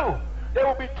them too. There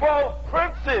will be 12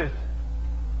 princes.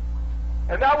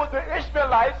 And that was the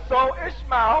Ishmaelites, so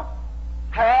Ishmael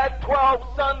had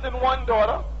 12 sons and one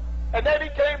daughter, and they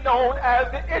became known as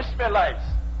the Ishmaelites.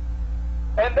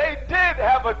 And they did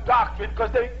have a doctrine,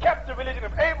 because they kept the religion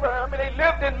of Abraham, and they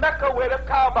lived in Mecca where the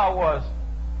Kaaba was.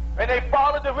 And they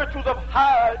followed the rituals of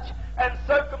Hajj and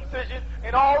circumcision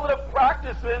and all of the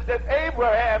practices that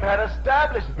Abraham had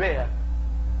established there.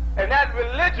 And that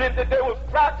religion that they was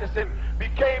practicing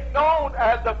became known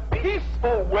as the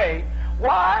peaceful way.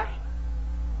 Why?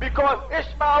 Because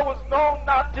Ishmael was known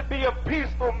not to be a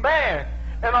peaceful man,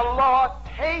 and Allah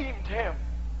tamed him.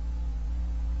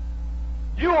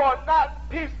 You are not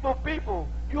peaceful people.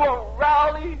 You are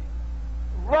rowdy,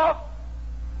 rough,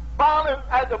 violent,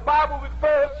 as the Bible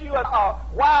refers to you as a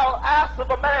wild ass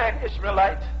of a man,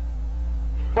 Ishmaelite.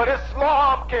 But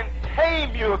Islam can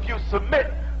tame you if you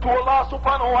submit to Allah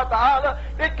subhanahu wa ta'ala.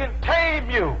 It can tame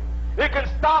you. It can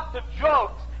stop the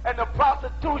drugs and the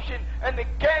prostitution and the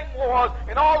gang wars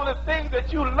and all of the things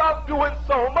that you love doing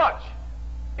so much,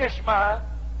 Ishmael,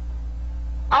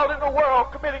 out in the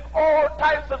world committing all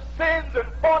types of sins and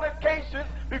fornications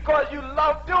because you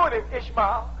love doing it,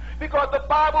 Ishmael. Because the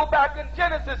Bible back in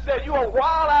Genesis said you a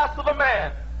wild ass of a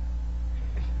man.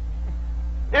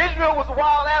 Israel was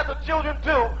wild ass of children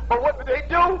too, but what did they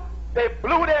do? They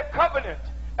blew their covenant.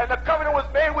 And the covenant was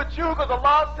made with you because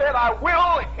Allah said, I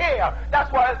will hear.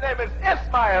 That's why his name is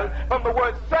Ismail, from the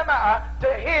word sama'a,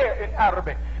 to hear in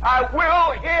Arabic. I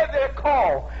will hear their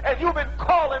call. And you've been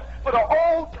calling for the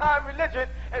old time religion,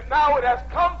 and now it has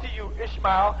come to you,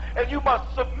 Ishmael, and you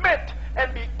must submit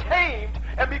and be tamed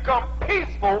and become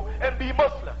peaceful and be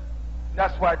Muslim.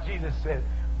 That's why Jesus said,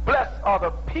 blessed are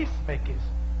the peacemakers,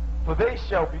 for they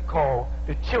shall be called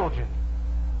the children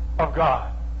of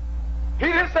God. He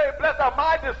didn't say, blessed are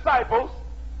my disciples.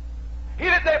 He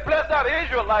didn't say, blessed are the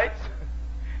Israelites.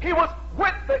 He was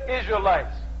with the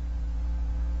Israelites.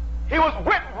 He was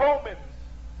with Romans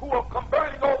who were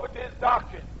converting over to his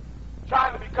doctrine,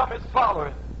 trying to become his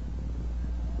followers.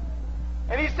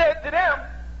 And he said to them,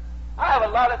 I have a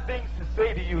lot of things to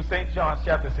say to you, St. John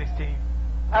chapter 16.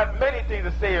 I have many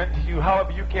things to say unto you,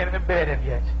 however you can't embed them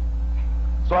yet.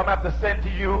 So I'm going to have to send to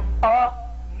you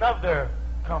another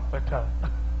comforter.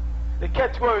 The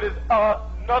catchword is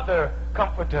another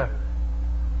comforter.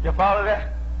 You follow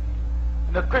that?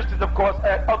 And the Christians, of course,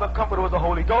 add other comforter was the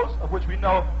Holy Ghost, of which we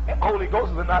know Holy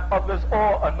Ghosts are not others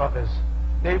or anothers.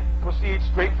 They proceed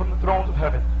straight from the thrones of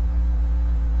heaven.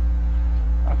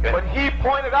 Okay. But he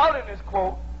pointed out in this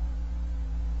quote,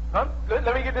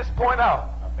 let me get this point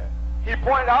out. Okay. He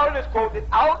pointed out in this quote that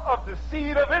out of the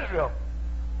seed of Israel,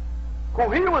 who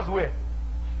he was with,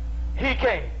 he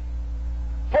came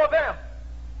for them.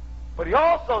 But he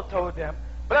also told them,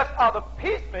 blessed are the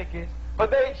peacemakers, for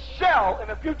they shall, in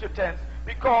the future tense,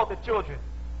 be called the children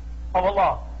of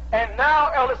Allah. And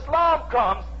now Al-Islam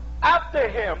comes after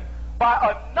him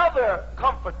by another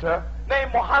comforter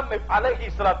named Muhammad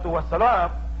alayhi salatu wasalam,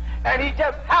 and he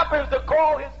just happens to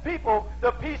call his people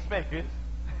the peacemakers.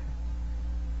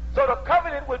 So the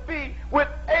covenant would be with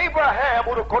Abraham,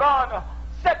 who the Quran,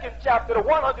 2nd chapter, the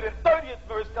 130th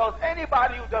verse tells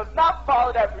anybody who does not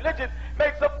follow that religion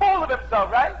makes a fool of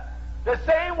himself, right? The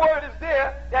same word is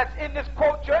there that's in this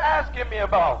quote you're asking me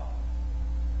about.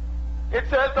 It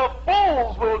says the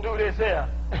fools will do this here.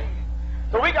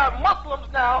 So we got Muslims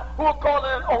now who are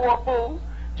calling who are fools,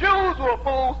 Jews who are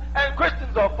fools, and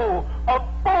Christians are fools. A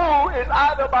fool is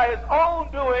either by his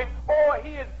own doing or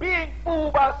he is being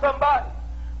fooled by somebody.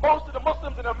 Most of the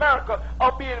Muslims in America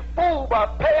are being fooled by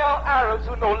pale Arabs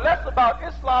who know less about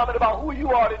Islam and about who you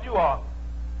are than you are.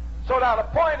 So now the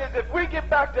point is, if we get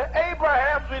back to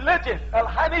Abraham's religion,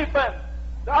 Al-Hanifan,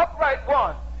 the upright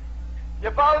one, you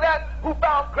follow that? Who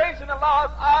found grace in Allah's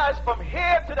eyes from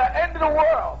here to the end of the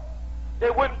world,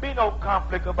 there wouldn't be no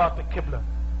conflict about the Qibla.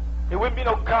 There wouldn't be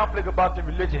no conflict about the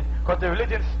religion, because the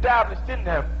religion established in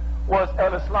them was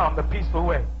Al-Islam, the peaceful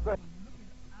way. Go ahead.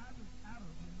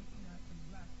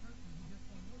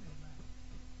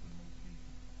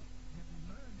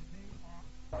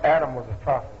 Adam was a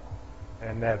prophet,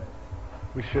 and that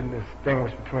we shouldn't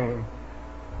distinguish between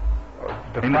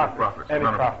the prophets, any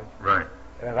prophet. Right.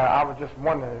 And I was just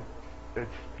wondering, it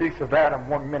speaks of Adam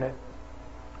 1 minute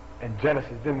in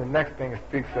Genesis, then the next thing it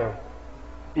speaks of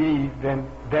Eve, then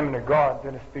them in the garden,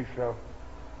 then it speaks of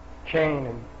Cain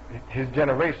and his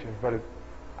generations. But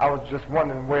I was just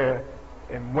wondering where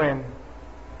and when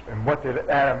and what did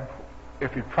Adam,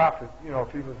 if he prophet,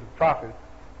 if he was a prophet,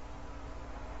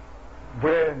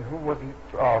 where and who was he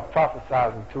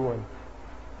prophesizing to, and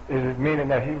is it meaning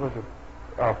that he was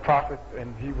a prophet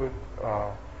and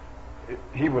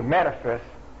he would manifest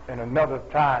in another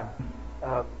time?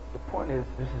 The point is,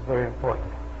 this is very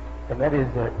important, and that is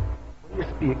that when you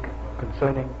speak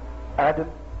concerning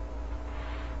Adam,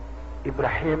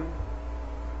 Ibrahim,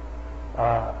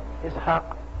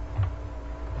 Ishaq,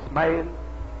 Ismail,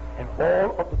 and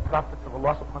all of the prophets of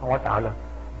Allah subhanahu wa ta'ala,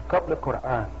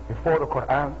 before the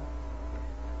Quran,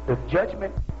 the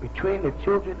judgment between the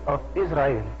children of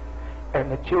Israel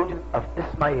and the children of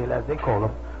Ismail, as they call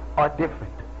them, are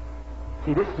different.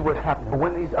 See, this is what's happening.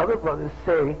 When these other brothers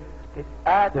say that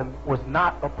Adam was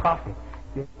not a prophet,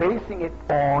 they're basing it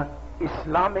on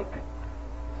Islamic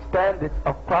standards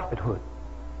of prophethood.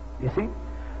 You see?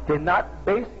 They're not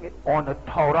basing it on the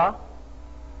Torah.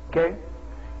 Okay?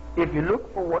 If you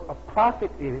look for what a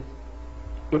prophet is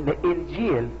in the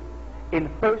Injil, in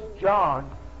 1 John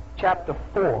chapter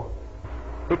 4,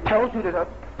 it tells you that a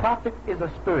prophet is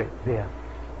a spirit there.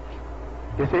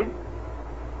 You see?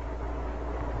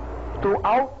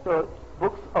 Throughout the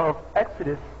books of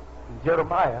Exodus,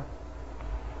 Jeremiah,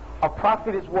 a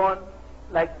prophet is one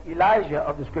like Elijah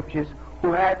of the scriptures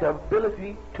who had the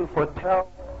ability to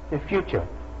foretell the future.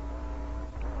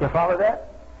 You follow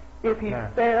that? If he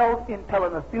failed in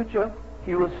telling the future,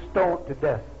 he was stoned to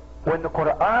death. When the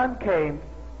Quran came,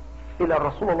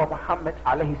 ila Rasulullah Muhammad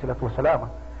alayhi salatu wasalam,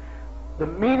 the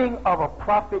meaning of a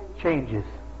prophet changes.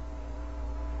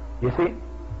 You see?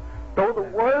 Though the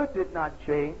word did not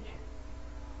change,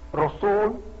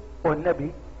 Rasul or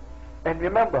Nabi, and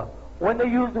remember, when they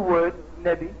use the word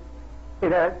Nabi,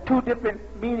 it has two different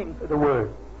meanings of the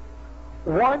word.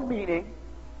 One meaning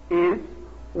is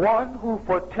one who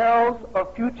foretells a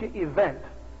future event,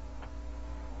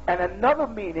 and another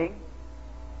meaning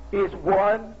is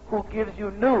one who gives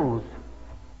you news.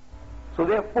 So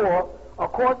therefore,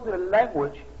 according to the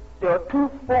language, there are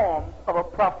two forms of a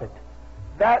prophet.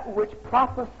 That which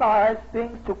prophesies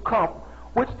things to come,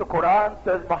 which the Quran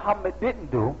says Muhammad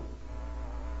didn't do,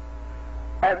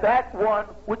 and that one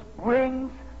which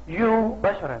brings you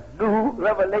basharan, new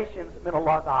revelations min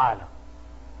Allah Ta'ala,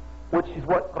 which is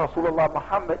what Rasulullah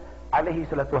Muhammad alayhi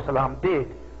salatu wasalam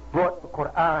did, brought the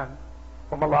Quran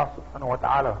from Allah subhanahu wa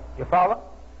ta'ala. You follow?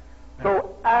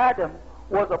 So Adam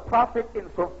was a prophet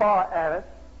insofar as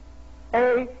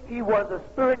he was a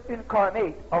spirit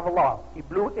incarnate of Allah. He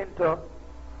blew into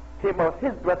him of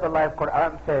his breath of life,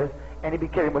 Quran says, and he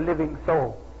became a living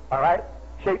soul. Alright?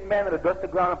 Shaped man of the dust of the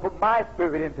ground and put my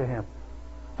spirit into him.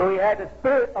 So he had the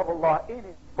spirit of Allah in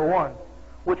him, for one,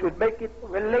 which would make it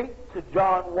relate to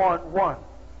John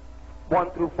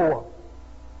 1 through 4.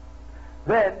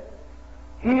 Then,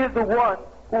 he is the one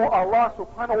who Allah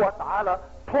subhanahu wa ta'ala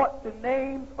taught the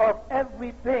names of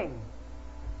everything.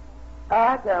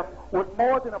 Adam was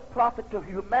more than a prophet to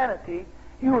humanity,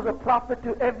 he was a prophet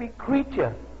to every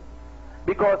creature.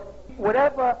 Because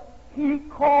whatever he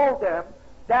called them,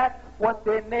 that's what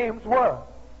their names were.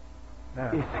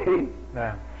 You see?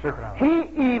 He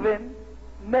even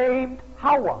named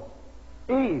Hawa,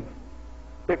 Eve,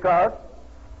 because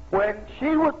when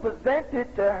she was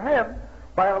presented to him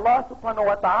by Allah subhanahu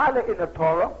wa ta'ala in the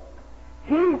Torah,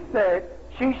 he said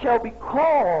she shall be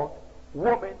called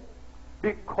woman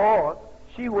because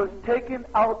she was taken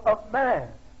out of man.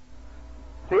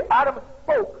 See, Adam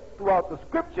spoke throughout the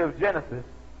scripture of Genesis,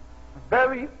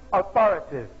 very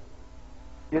authoritative.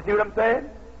 You see what I'm saying?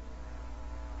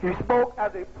 He spoke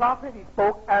as a prophet, he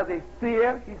spoke as a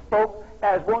seer, he spoke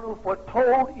as one who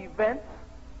foretold events.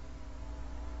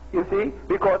 You see,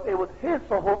 because it was his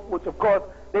sahuf, which of course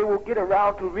they will get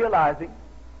around to realizing,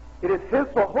 it is his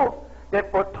sahuf that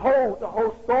foretold the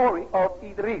whole story of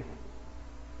Idris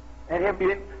and him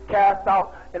being cast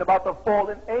out, and about the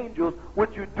fallen angels,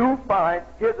 which you do find,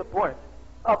 here's the point,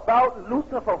 about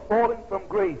Lucifer falling from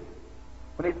grace.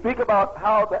 When they speak about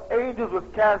how the angels was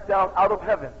cast down out of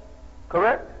heaven,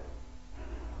 correct?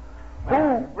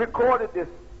 Who recorded this?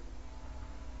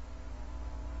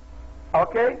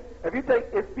 Okay? If you take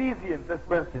Ephesians,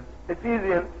 for instance,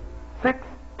 Ephesians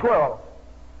 6:12,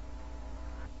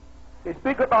 they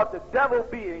speak about the devil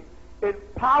being in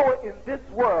power in this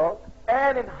world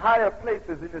and in higher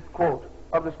places in this quote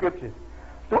of the scriptures.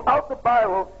 Throughout the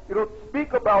Bible, it will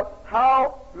speak about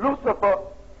how Lucifer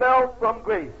fell from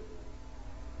grace.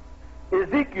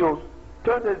 Ezekiel,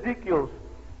 turn to Ezekiel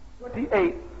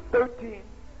 28:13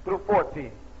 through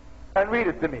 14, and read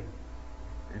it to me.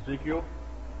 Ezekiel?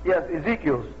 Yes,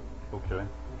 Ezekiel. Okay.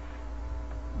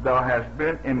 Thou hast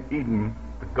been in Eden,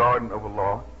 the garden of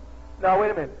Allah. Now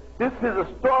wait a minute. This is a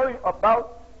story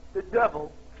about the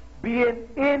devil being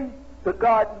in the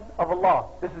garden of Allah.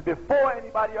 This is before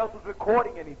anybody else was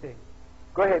recording anything.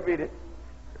 Go ahead, read it.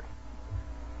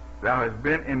 Thou hast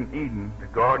been in Eden, the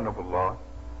garden of Allah.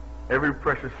 Every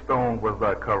precious stone was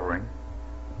thy covering,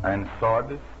 and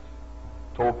sardis,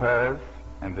 topaz,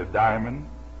 and the diamond,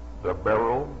 the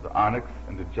beryl, the onyx,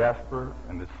 and the jasper,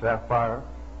 and the sapphire,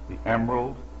 the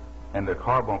emerald, and the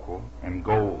carbuncle, and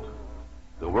gold.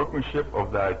 The workmanship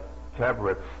of thy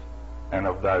tabrets and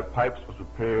of thy pipes was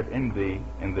prepared in thee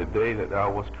in the day that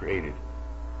thou wast created.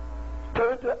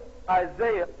 Turn to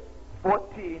Isaiah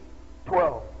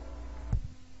 14:12.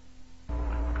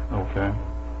 Okay.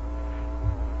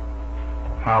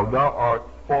 How thou art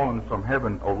fallen from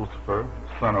heaven, O Lucifer,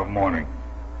 son of morning.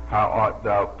 How art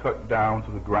thou cut down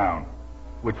to the ground,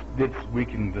 which didst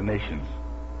weaken the nations.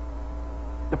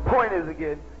 The point is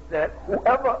again that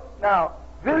whoever, now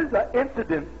this is an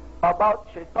incident about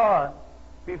Shaitan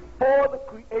before the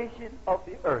creation of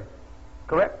the earth,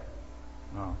 correct?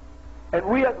 No. And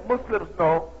we as Muslims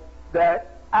know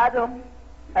that Adam,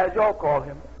 as y'all call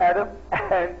him, Adam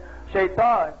and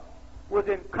Shaitan was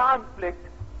in conflict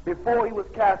before he was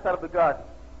cast out of the garden.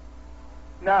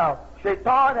 Now,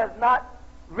 Shaitan has not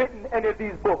written any of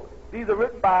these books. These are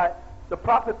written by the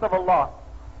prophets of Allah.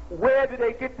 Where do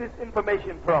they get this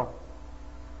information from?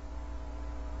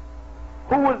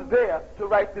 Who was there to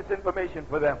write this information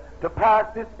for them? To pass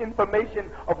this information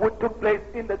of what took place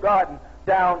in the garden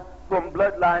down from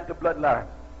bloodline to bloodline?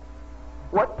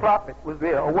 What prophet was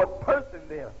there, or what person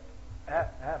there?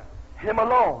 Adam. Him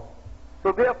alone.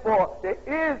 So therefore, there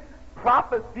is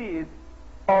prophecies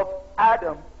of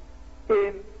Adam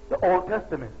in the Old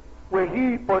Testament, where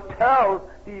he foretells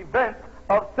the events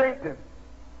of Satan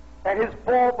and his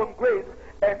fall from grace,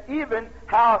 and even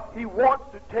how he wants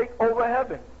to take over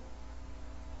heaven.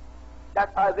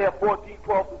 That's Isaiah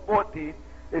 14:12-14.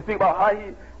 They speak about how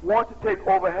he wants to take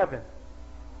over heaven.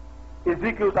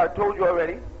 Ezekiel, I told you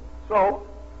already. So,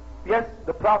 yes,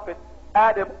 the prophet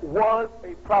Adam was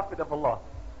a prophet of Allah.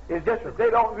 It's just that they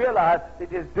don't realize that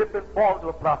there's different forms of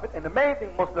a prophet. And the main thing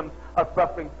Muslims are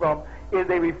suffering from is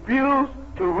they refuse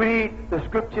to read the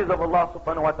scriptures of Allah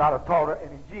subhanahu wa ta'ala, Torah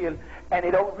and Injil, and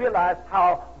they don't realize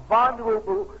how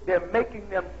vulnerable they're making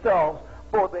themselves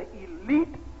for the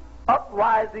elite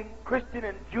uprising Christian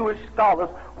and Jewish scholars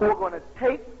who are going to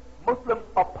take Muslims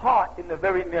apart in the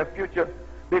very near future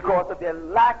because of their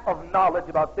lack of knowledge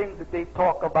about things that they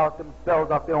talk about themselves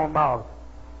out their own mouths.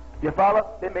 You follow?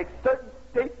 They make certain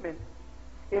statements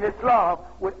in Islam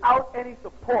without any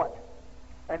support.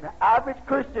 And the average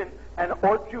Christian and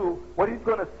or Jew, what he's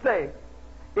going to say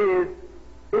is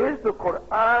the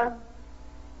Quran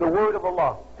the word of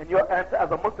Allah? And your answer as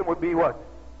a Muslim would be what?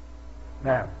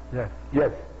 Now, Yes.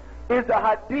 yes. Is the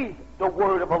hadith the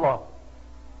word of Allah?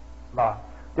 La.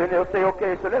 Then they'll say,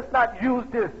 okay, so let's not use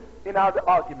this in our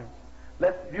arguments.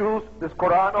 Let's use this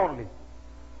Quran only.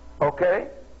 Okay?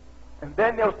 And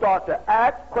then they'll start to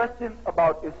ask questions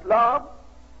about Islam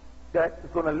that is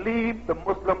going to leave the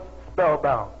Muslims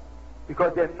spellbound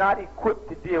because they're not equipped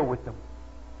to deal with them.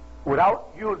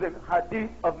 Without using hadith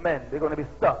of men, they're going to be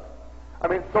stuck. I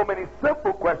mean, so many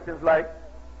simple questions like,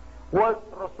 was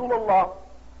Rasulullah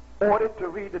ordered to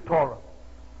read the Torah?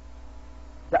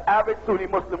 The average Sunni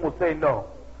Muslim will say no.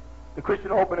 The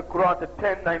Christian opened the Quran to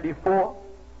 1094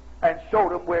 and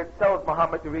showed him where it tells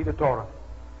Muhammad to read the Torah.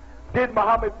 Did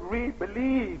Muhammad read,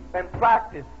 believe, and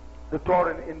practice the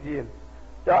Torah and Injil?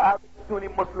 The average Sunni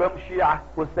Muslim Shia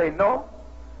will say no.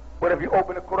 But if you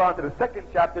open the Quran to the second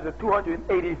chapter, the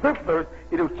 285th verse,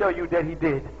 it'll tell you that he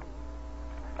did.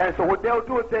 And so what they'll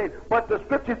do is say, but the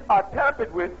scriptures are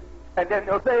tampered with, and then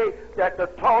they'll say that the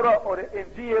Torah or the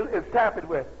Injil is tampered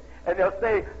with. And they'll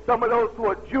say some of those who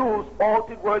are Jews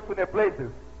altered words from their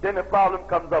places. Then the problem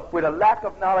comes up with a lack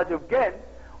of knowledge again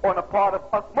on the part of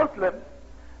us Muslims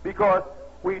because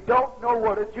we don't know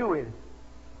what a Jew is.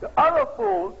 The other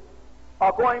fools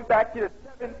are going back to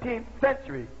the 17th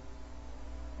century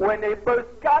when they first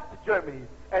got to Germany,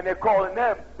 and they're calling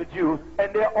them the Jews,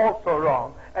 and they're also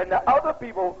wrong. And the other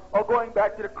people are going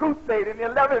back to the Crusade in the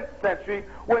 11th century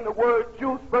when the word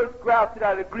Jews first grafted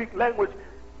out of the Greek language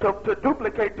to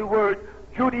duplicate the word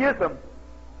Judaism.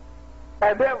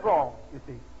 And they're wrong, you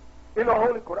see. In the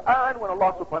Holy Quran, when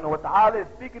Allah subhanahu wa ta'ala is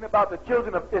speaking about the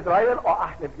children of Israel or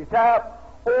Ahl al-Kitab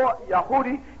or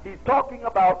Yahudi, he's talking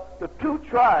about the two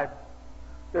tribes,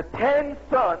 the 10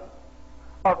 sons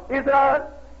of Israel,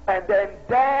 and then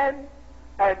Dan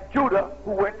and Judah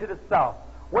who went to the south.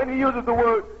 When he uses the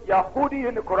word Yahudi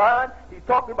in the Quran, he's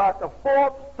talking about the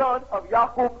fourth son of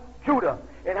Yaqub, Judah,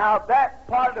 and how that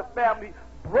part of the family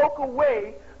broke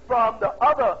away from the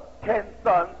other 10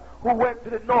 sons who went to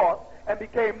the north and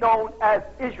became known as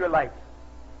Israelites.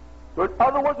 The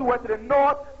other ones who went to the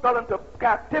north fell into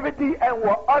captivity and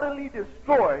were utterly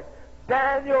destroyed.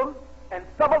 Daniel and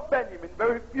some of Benjamin,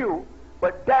 very few,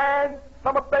 but Dan,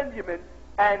 some of Benjamin,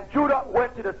 and Judah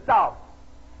went to the south.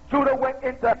 Judah went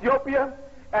into Ethiopia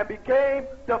and became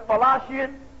the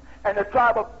Phalashians, and the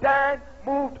tribe of Dan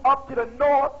moved up to the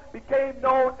north, became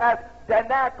known as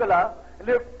Danakila,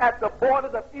 lived at the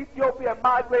borders of Ethiopia and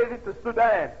migrated into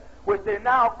Sudan, which they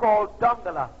now call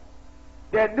Dongala.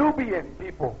 They're Nubian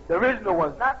people, the original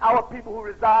ones, not our people who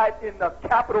reside in the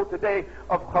capital today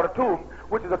of Khartoum,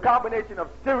 which is a combination of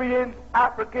Syrians,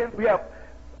 Africans, we have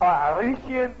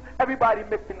Aricians, everybody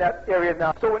mixed in that area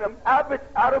now. So when an average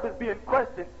Arab is being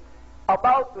questioned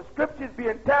about the scriptures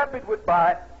being tampered with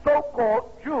by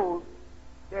so-called Jews,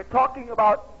 they're talking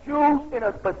about Jews in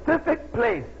a specific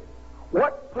place.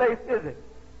 What place is it?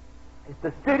 It's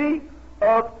the city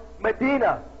of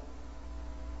Medina,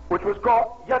 which was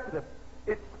called Yathrib.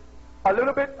 It's a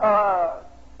little bit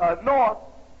north,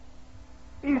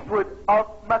 eastward of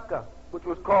Mecca, which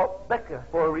was called Mecca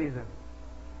for a reason.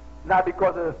 Not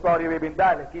because of the Saudi Arabian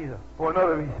dialect either, for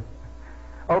another reason.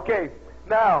 Okay,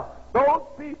 now, those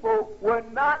people were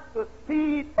not the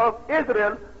seed of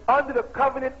Israel under the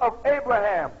covenant of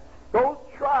Abraham. Those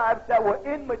tribes that were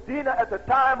in Medina at the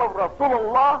time of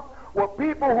Rasulullah were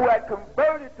people who had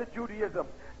converted to Judaism.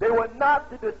 They were not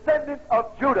the descendants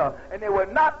of Judah, and they were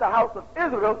not the house of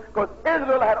Israel, because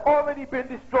Israel had already been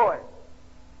destroyed.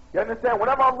 You understand?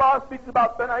 Whenever Allah speaks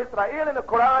about Bani Israel in the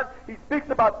Quran, He speaks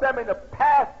about them in the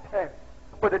past tense.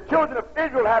 But the children of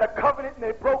Israel had a covenant and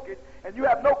they broke it, and you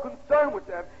have no concern with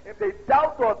them. If they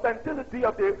doubt the authenticity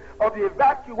of the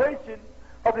evacuation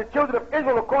of the children of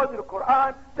Israel according to the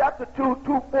Quran, chapter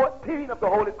 2:14 of the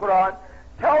Holy Quran,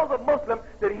 tells a Muslim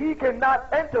that he cannot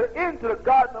enter into the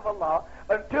garden of Allah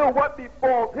until what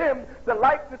befalls him, the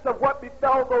likeness of what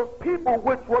befell those people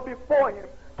which were before him,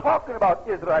 talking about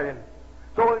Israel.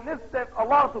 So in this sense,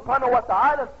 Allah subhanahu wa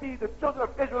ta'ala sees the children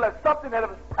of Israel as something that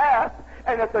has passed,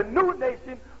 and that the new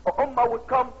nation or ummah would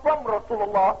come from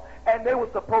Rasulullah, and they were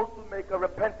supposed to make a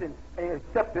repentance and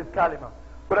accept this kalima.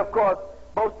 But of course,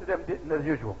 most of them didn't, as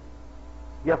usual.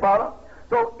 You follow?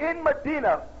 So in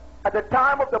Medina, at the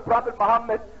time of the Prophet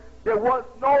Muhammad, there was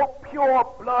no pure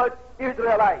blood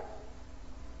Israelites.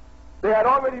 They had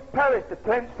already perished, the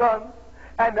 10 sons,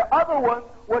 and the other ones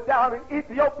were down in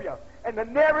Ethiopia. And the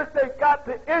nearest they got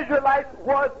to Israelites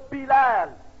was Bilal,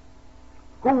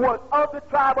 who was of the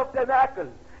tribe of Danakil,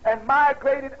 and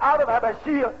migrated out of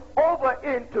Habashia over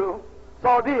into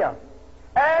Saudi,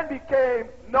 and became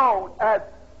known as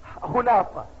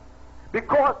Hunafa,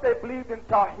 because they believed in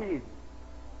Tawheed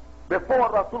before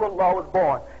Rasulullah was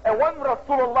born. And when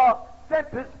Rasulullah sent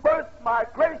his first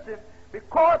migration,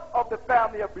 because of the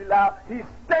family of Bilal, he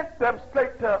sent them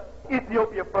straight to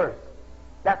Ethiopia first.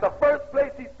 That's the first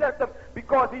place he sent them,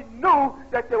 because he knew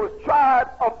that there was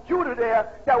tribes of Judah there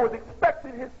that was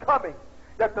expecting his coming,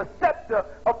 that the scepter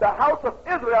of the house of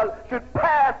Israel should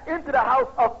pass into the house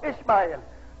of Ishmael,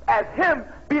 as him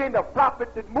being the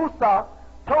prophet that Musa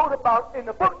told about in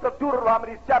the books of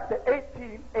Deuteronomy chapter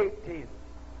 18:18,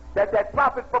 that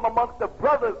prophet from amongst the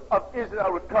brothers of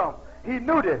Israel would come. He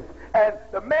knew this. And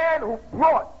the man who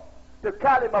brought the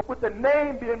kalima with the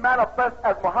name being manifest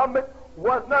as Muhammad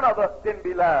was none other than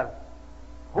Bilal,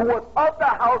 who was of the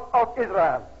house of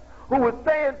Israel, who was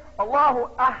saying Allahu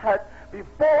Ahad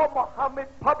before Muhammad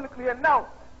publicly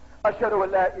announced Ashhadu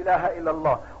an la ilaha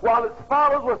illallah, while his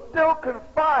followers were still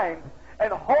confined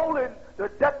and holding the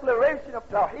declaration of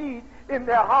Tawheed in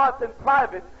their hearts in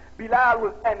private. Bilal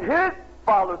was, and his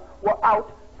followers were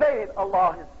out saying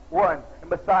Allah is one, and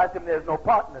besides him there's no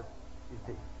partners. You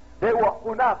see, they were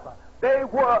Hunafa. They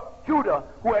were Judah,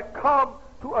 who had come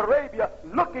to Arabia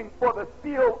looking for the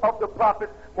seal of the Prophet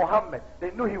Muhammad.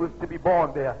 They knew he was to be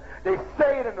born there. They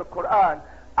say it in the Quran,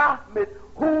 Ahmed,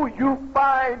 who you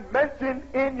find mentioned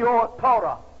in your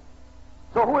Torah.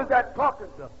 So who is that talking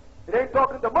to? It ain't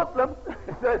talking to Muslims.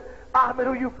 It says, Ahmed,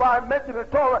 who you find mentioned in the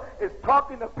Torah, is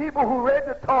talking to people who read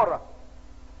the Torah,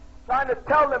 trying to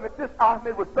tell them that this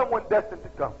Ahmed was someone destined to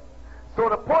come. So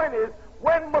the point is,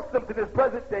 when Muslims in this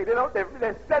present day,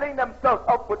 they're setting themselves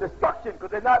up for destruction because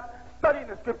they're not studying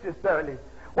the scriptures thoroughly.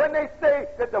 When they say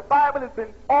that the Bible has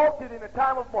been altered in the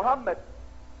time of Muhammad,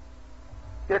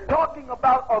 they're talking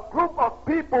about a group of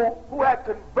people who had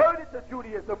converted to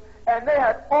Judaism, and they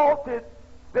had altered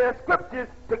their scriptures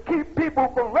to keep people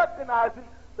from recognizing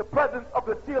the presence of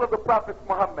the seal of the Prophet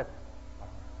Muhammad.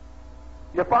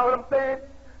 You follow what I'm saying?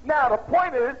 Now, the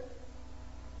point is,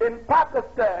 in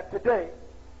Pakistan today,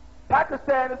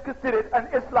 Pakistan is considered an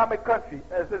Islamic country,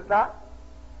 as is not.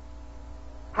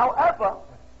 However,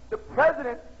 the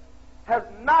president has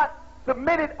not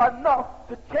submitted enough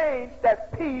to change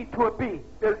that P to a B.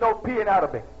 There's no P in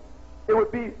Arabic. It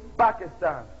would be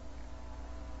Pakistan.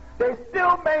 They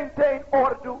still maintain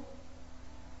Urdu,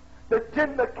 the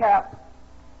Jinnah cap,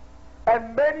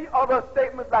 and many other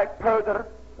statements like Purdah,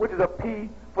 which is a P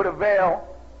for the veil,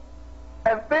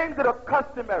 and things that are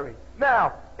customary.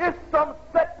 Now, if some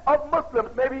sect of Muslims,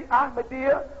 maybe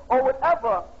Ahmadiyya or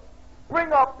whatever,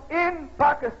 bring up in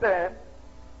Pakistan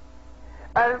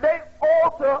and they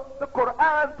alter the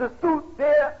Quran to suit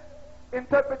their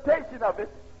interpretation of it,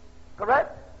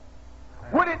 correct?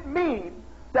 Would it mean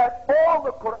that all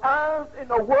the Qurans in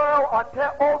the world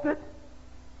are altered?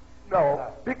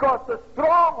 No, because the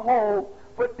stronghold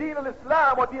for Deen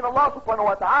al-Islam or Deen Allah subhanahu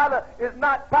wa ta'ala is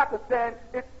not Pakistan,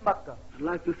 it's Makkah. I'd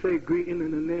like to say greeting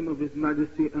in the name of His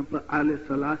Majesty Emperor Ali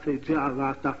Selassie Jah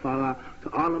Rastafari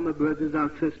to all of my brothers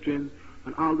and sisters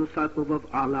and all disciples of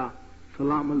Allah.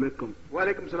 Salaam alaikum. Wa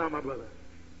alaikum salam, my brother.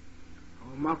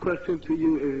 My question to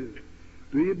you is,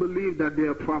 do you believe that there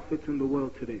are prophets in the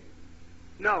world today?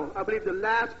 No, I believe the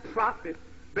last prophet,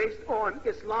 based on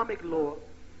Islamic law,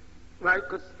 right?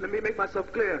 Because let me make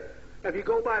myself clear. If you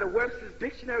go by the Webster's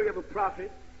Dictionary of a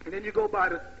prophet, and then you go by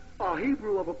the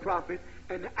Hebrew of a prophet,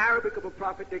 and the Arabic of a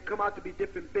prophet, they come out to be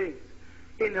different things.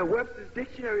 In the Webster's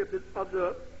Dictionary of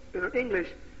the English,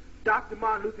 Dr.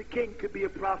 Martin Luther King could be a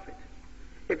prophet.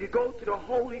 If you go to the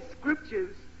Holy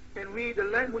Scriptures and read the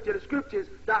language of the Scriptures,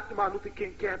 Dr. Martin Luther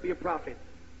King can't be a prophet.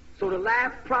 So the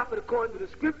last prophet according to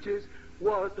the Scriptures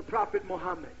was the prophet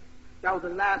Muhammad. That was the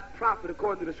last prophet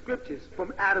according to the Scriptures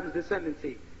from Adam's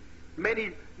descendancy.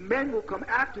 Many men will come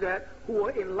after that who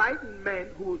are enlightened men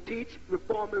who will teach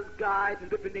reformers, guides, and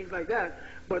different things like that.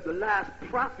 But the last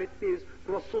prophet is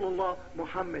Rasulullah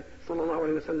Muhammad sallallahu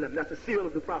alaihi wasallam. That's the seal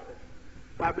of the prophet.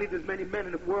 But I believe there's many men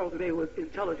in the world today who are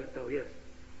intelligent, though. Yes.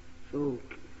 So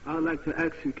I would like to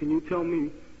ask you, can you tell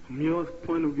me from your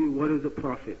point of view what is a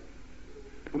prophet?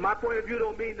 From my point of view,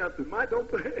 don't mean nothing.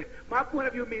 My point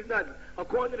of view means nothing.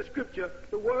 According to the Scripture,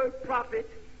 the word prophet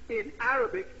in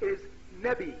Arabic is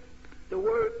nebi. The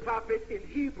word prophet in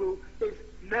Hebrew is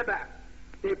neba.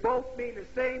 They both mean the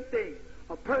same thing.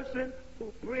 A person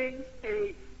who brings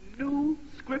a new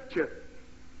scripture,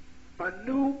 a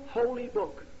new holy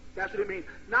book. That's what it means.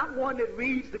 Not one that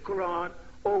reads the Quran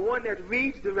or one that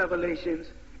reads the Revelations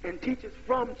and teaches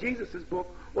from Jesus' book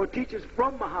or teaches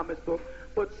from Muhammad's book,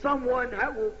 but someone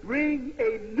that will bring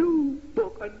a new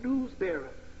book, a news bearer.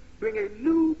 Bring a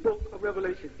new book of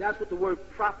Revelation. That's what the word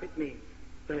prophet means.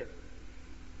 Go ahead.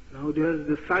 Now there's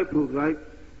disciples, right?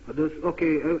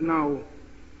 Now.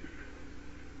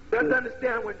 You have to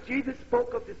understand, when Jesus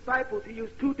spoke of disciples, he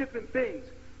used two different things.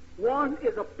 One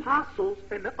is apostles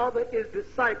and the other is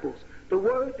disciples. The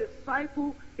word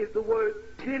disciple is the word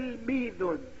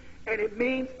tilmidun, and it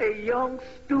means a young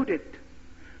student.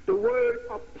 The word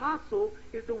apostle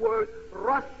is the word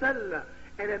rasala,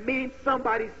 and it means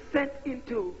somebody sent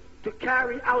into to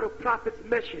carry out a prophet's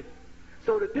mission.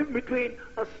 So the difference between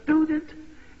a student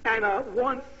and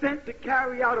one sent to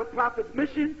carry out a prophet's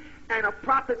mission and a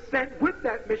prophet sent with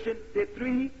that mission, they're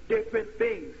three different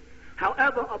things.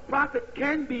 However, a prophet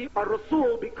can be a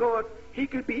Rasul because he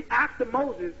could be after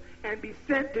Moses and be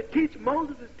sent to teach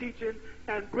Moses' teaching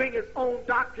and bring his own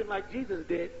doctrine like Jesus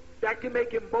did. That can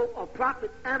make him both a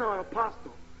prophet and an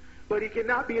apostle. But he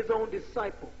cannot be his own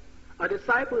disciple. A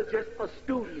disciple is just a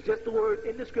student. It's just the word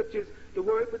in the Scriptures. The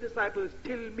word for disciple is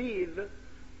tilmid,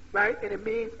 right? And it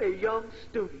means a young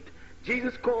student.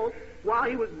 Jesus called, while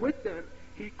he was with them,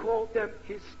 he called them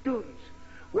his students.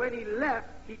 When he left,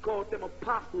 he called them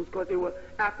apostles because they were,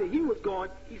 after he was gone,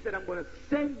 he said, I'm going to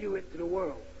send you into the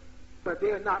world. But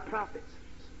they are not prophets.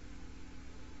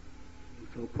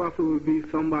 So a prophet would be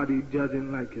somebody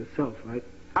judging like yourself, right?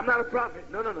 I'm not a prophet.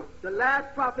 No. The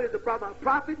last prophet is the prophet. A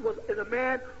prophet is a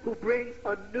man who brings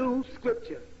a new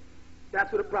scripture.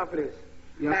 That's what a prophet is.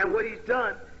 Yes. And what he's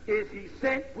done is he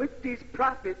sent with these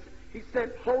prophets, he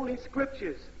sent holy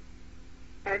scriptures.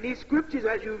 And these scriptures,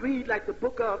 as you read, like the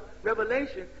book of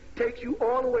Revelation, takes you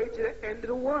all the way to the end of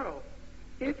the world.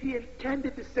 If he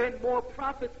intended to send more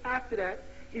prophets after that,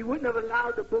 he wouldn't have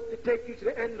allowed the book to take you to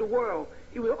the end of the world.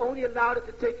 He would have only allowed it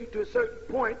to take you to a certain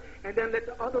point and then let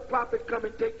the other prophets come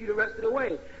and take you the rest of the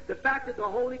way. The fact that the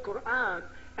Holy Quran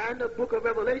and the book of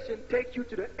Revelation takes you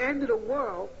to the end of the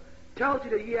world tells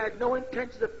you that he had no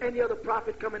intentions of any other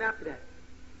prophet coming after that.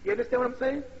 You understand what I'm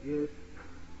saying? Yes.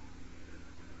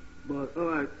 But, all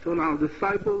right, so now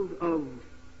disciples is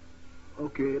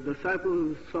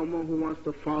someone who wants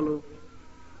to follow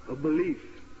a belief.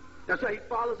 That's right, he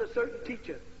follows a certain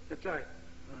teacher. That's right.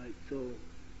 All right, so you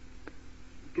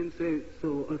can say,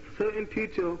 so a certain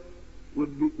teacher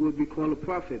would be called a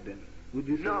prophet then, would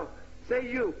you say? No,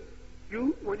 say you.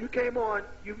 You, when you came on,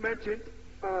 you mentioned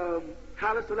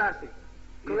Haile Selassie,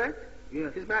 correct?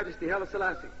 Yes. His Majesty, Haile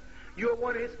Selassie. You are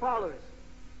one of his followers.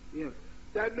 Yes.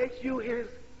 That makes you his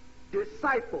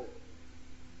disciple.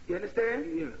 You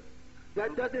understand? Yeah.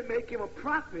 That doesn't make him a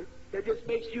prophet. That just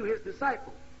makes you his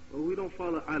disciple. Well, we don't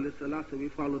follow Haile Selassie. We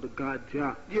follow the God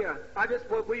Jah. Yeah.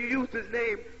 When you use his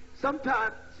name,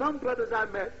 sometimes some brothers I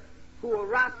met who are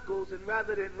rascals, and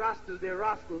rather than rascals, they're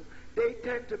rascals. They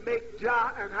tend to make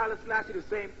Jah and Haile Selassie the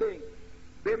same thing.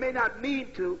 They may not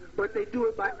mean to, but they do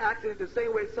it by accident. The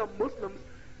same way some Muslims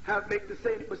make the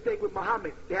same mistake with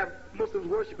Muhammad. They have Muslims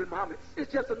worshiping Muhammad.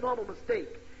 It's just a normal mistake.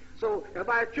 So if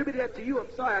I attribute that to you,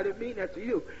 I'm sorry, I didn't mean that to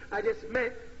you. I just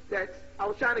meant that I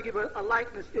was trying to give a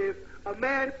likeness. If a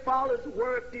man follows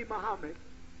Nuwaubian Muhammad,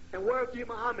 and Nuwaubian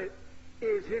Muhammad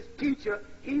is his teacher,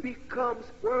 he becomes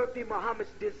Nuwaubian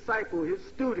Muhammad's disciple, his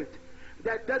student.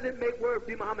 That doesn't make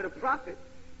Nuwaubian Muhammad a prophet,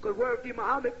 because Nuwaubian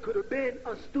Muhammad could have been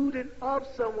a student of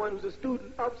someone who's a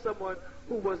student of someone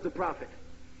who was the prophet.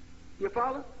 You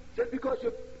follow? Just because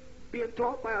you're being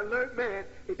taught by a learned man,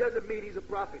 it doesn't mean he's a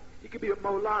prophet. He could be a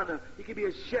Maulana, he could be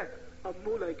a Sheikh, a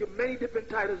Mullah. He could many different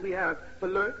titles we have for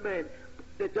learned men.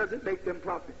 That doesn't make them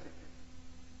prophets.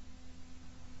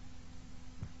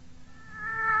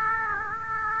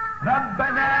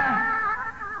 ربنا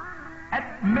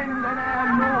أتمم لنا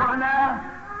نورنا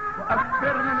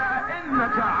وأغفر لنا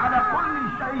إنك على كل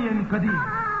شيء قدير.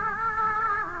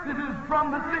 This is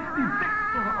from the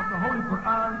 66th surah of the Holy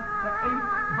Quran, the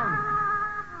 8th verse.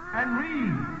 And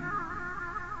read,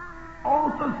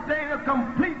 also say to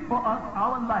complete for us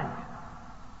our light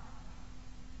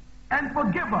and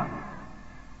forgive us,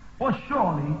 for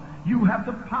surely you have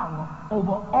the power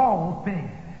over all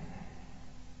things.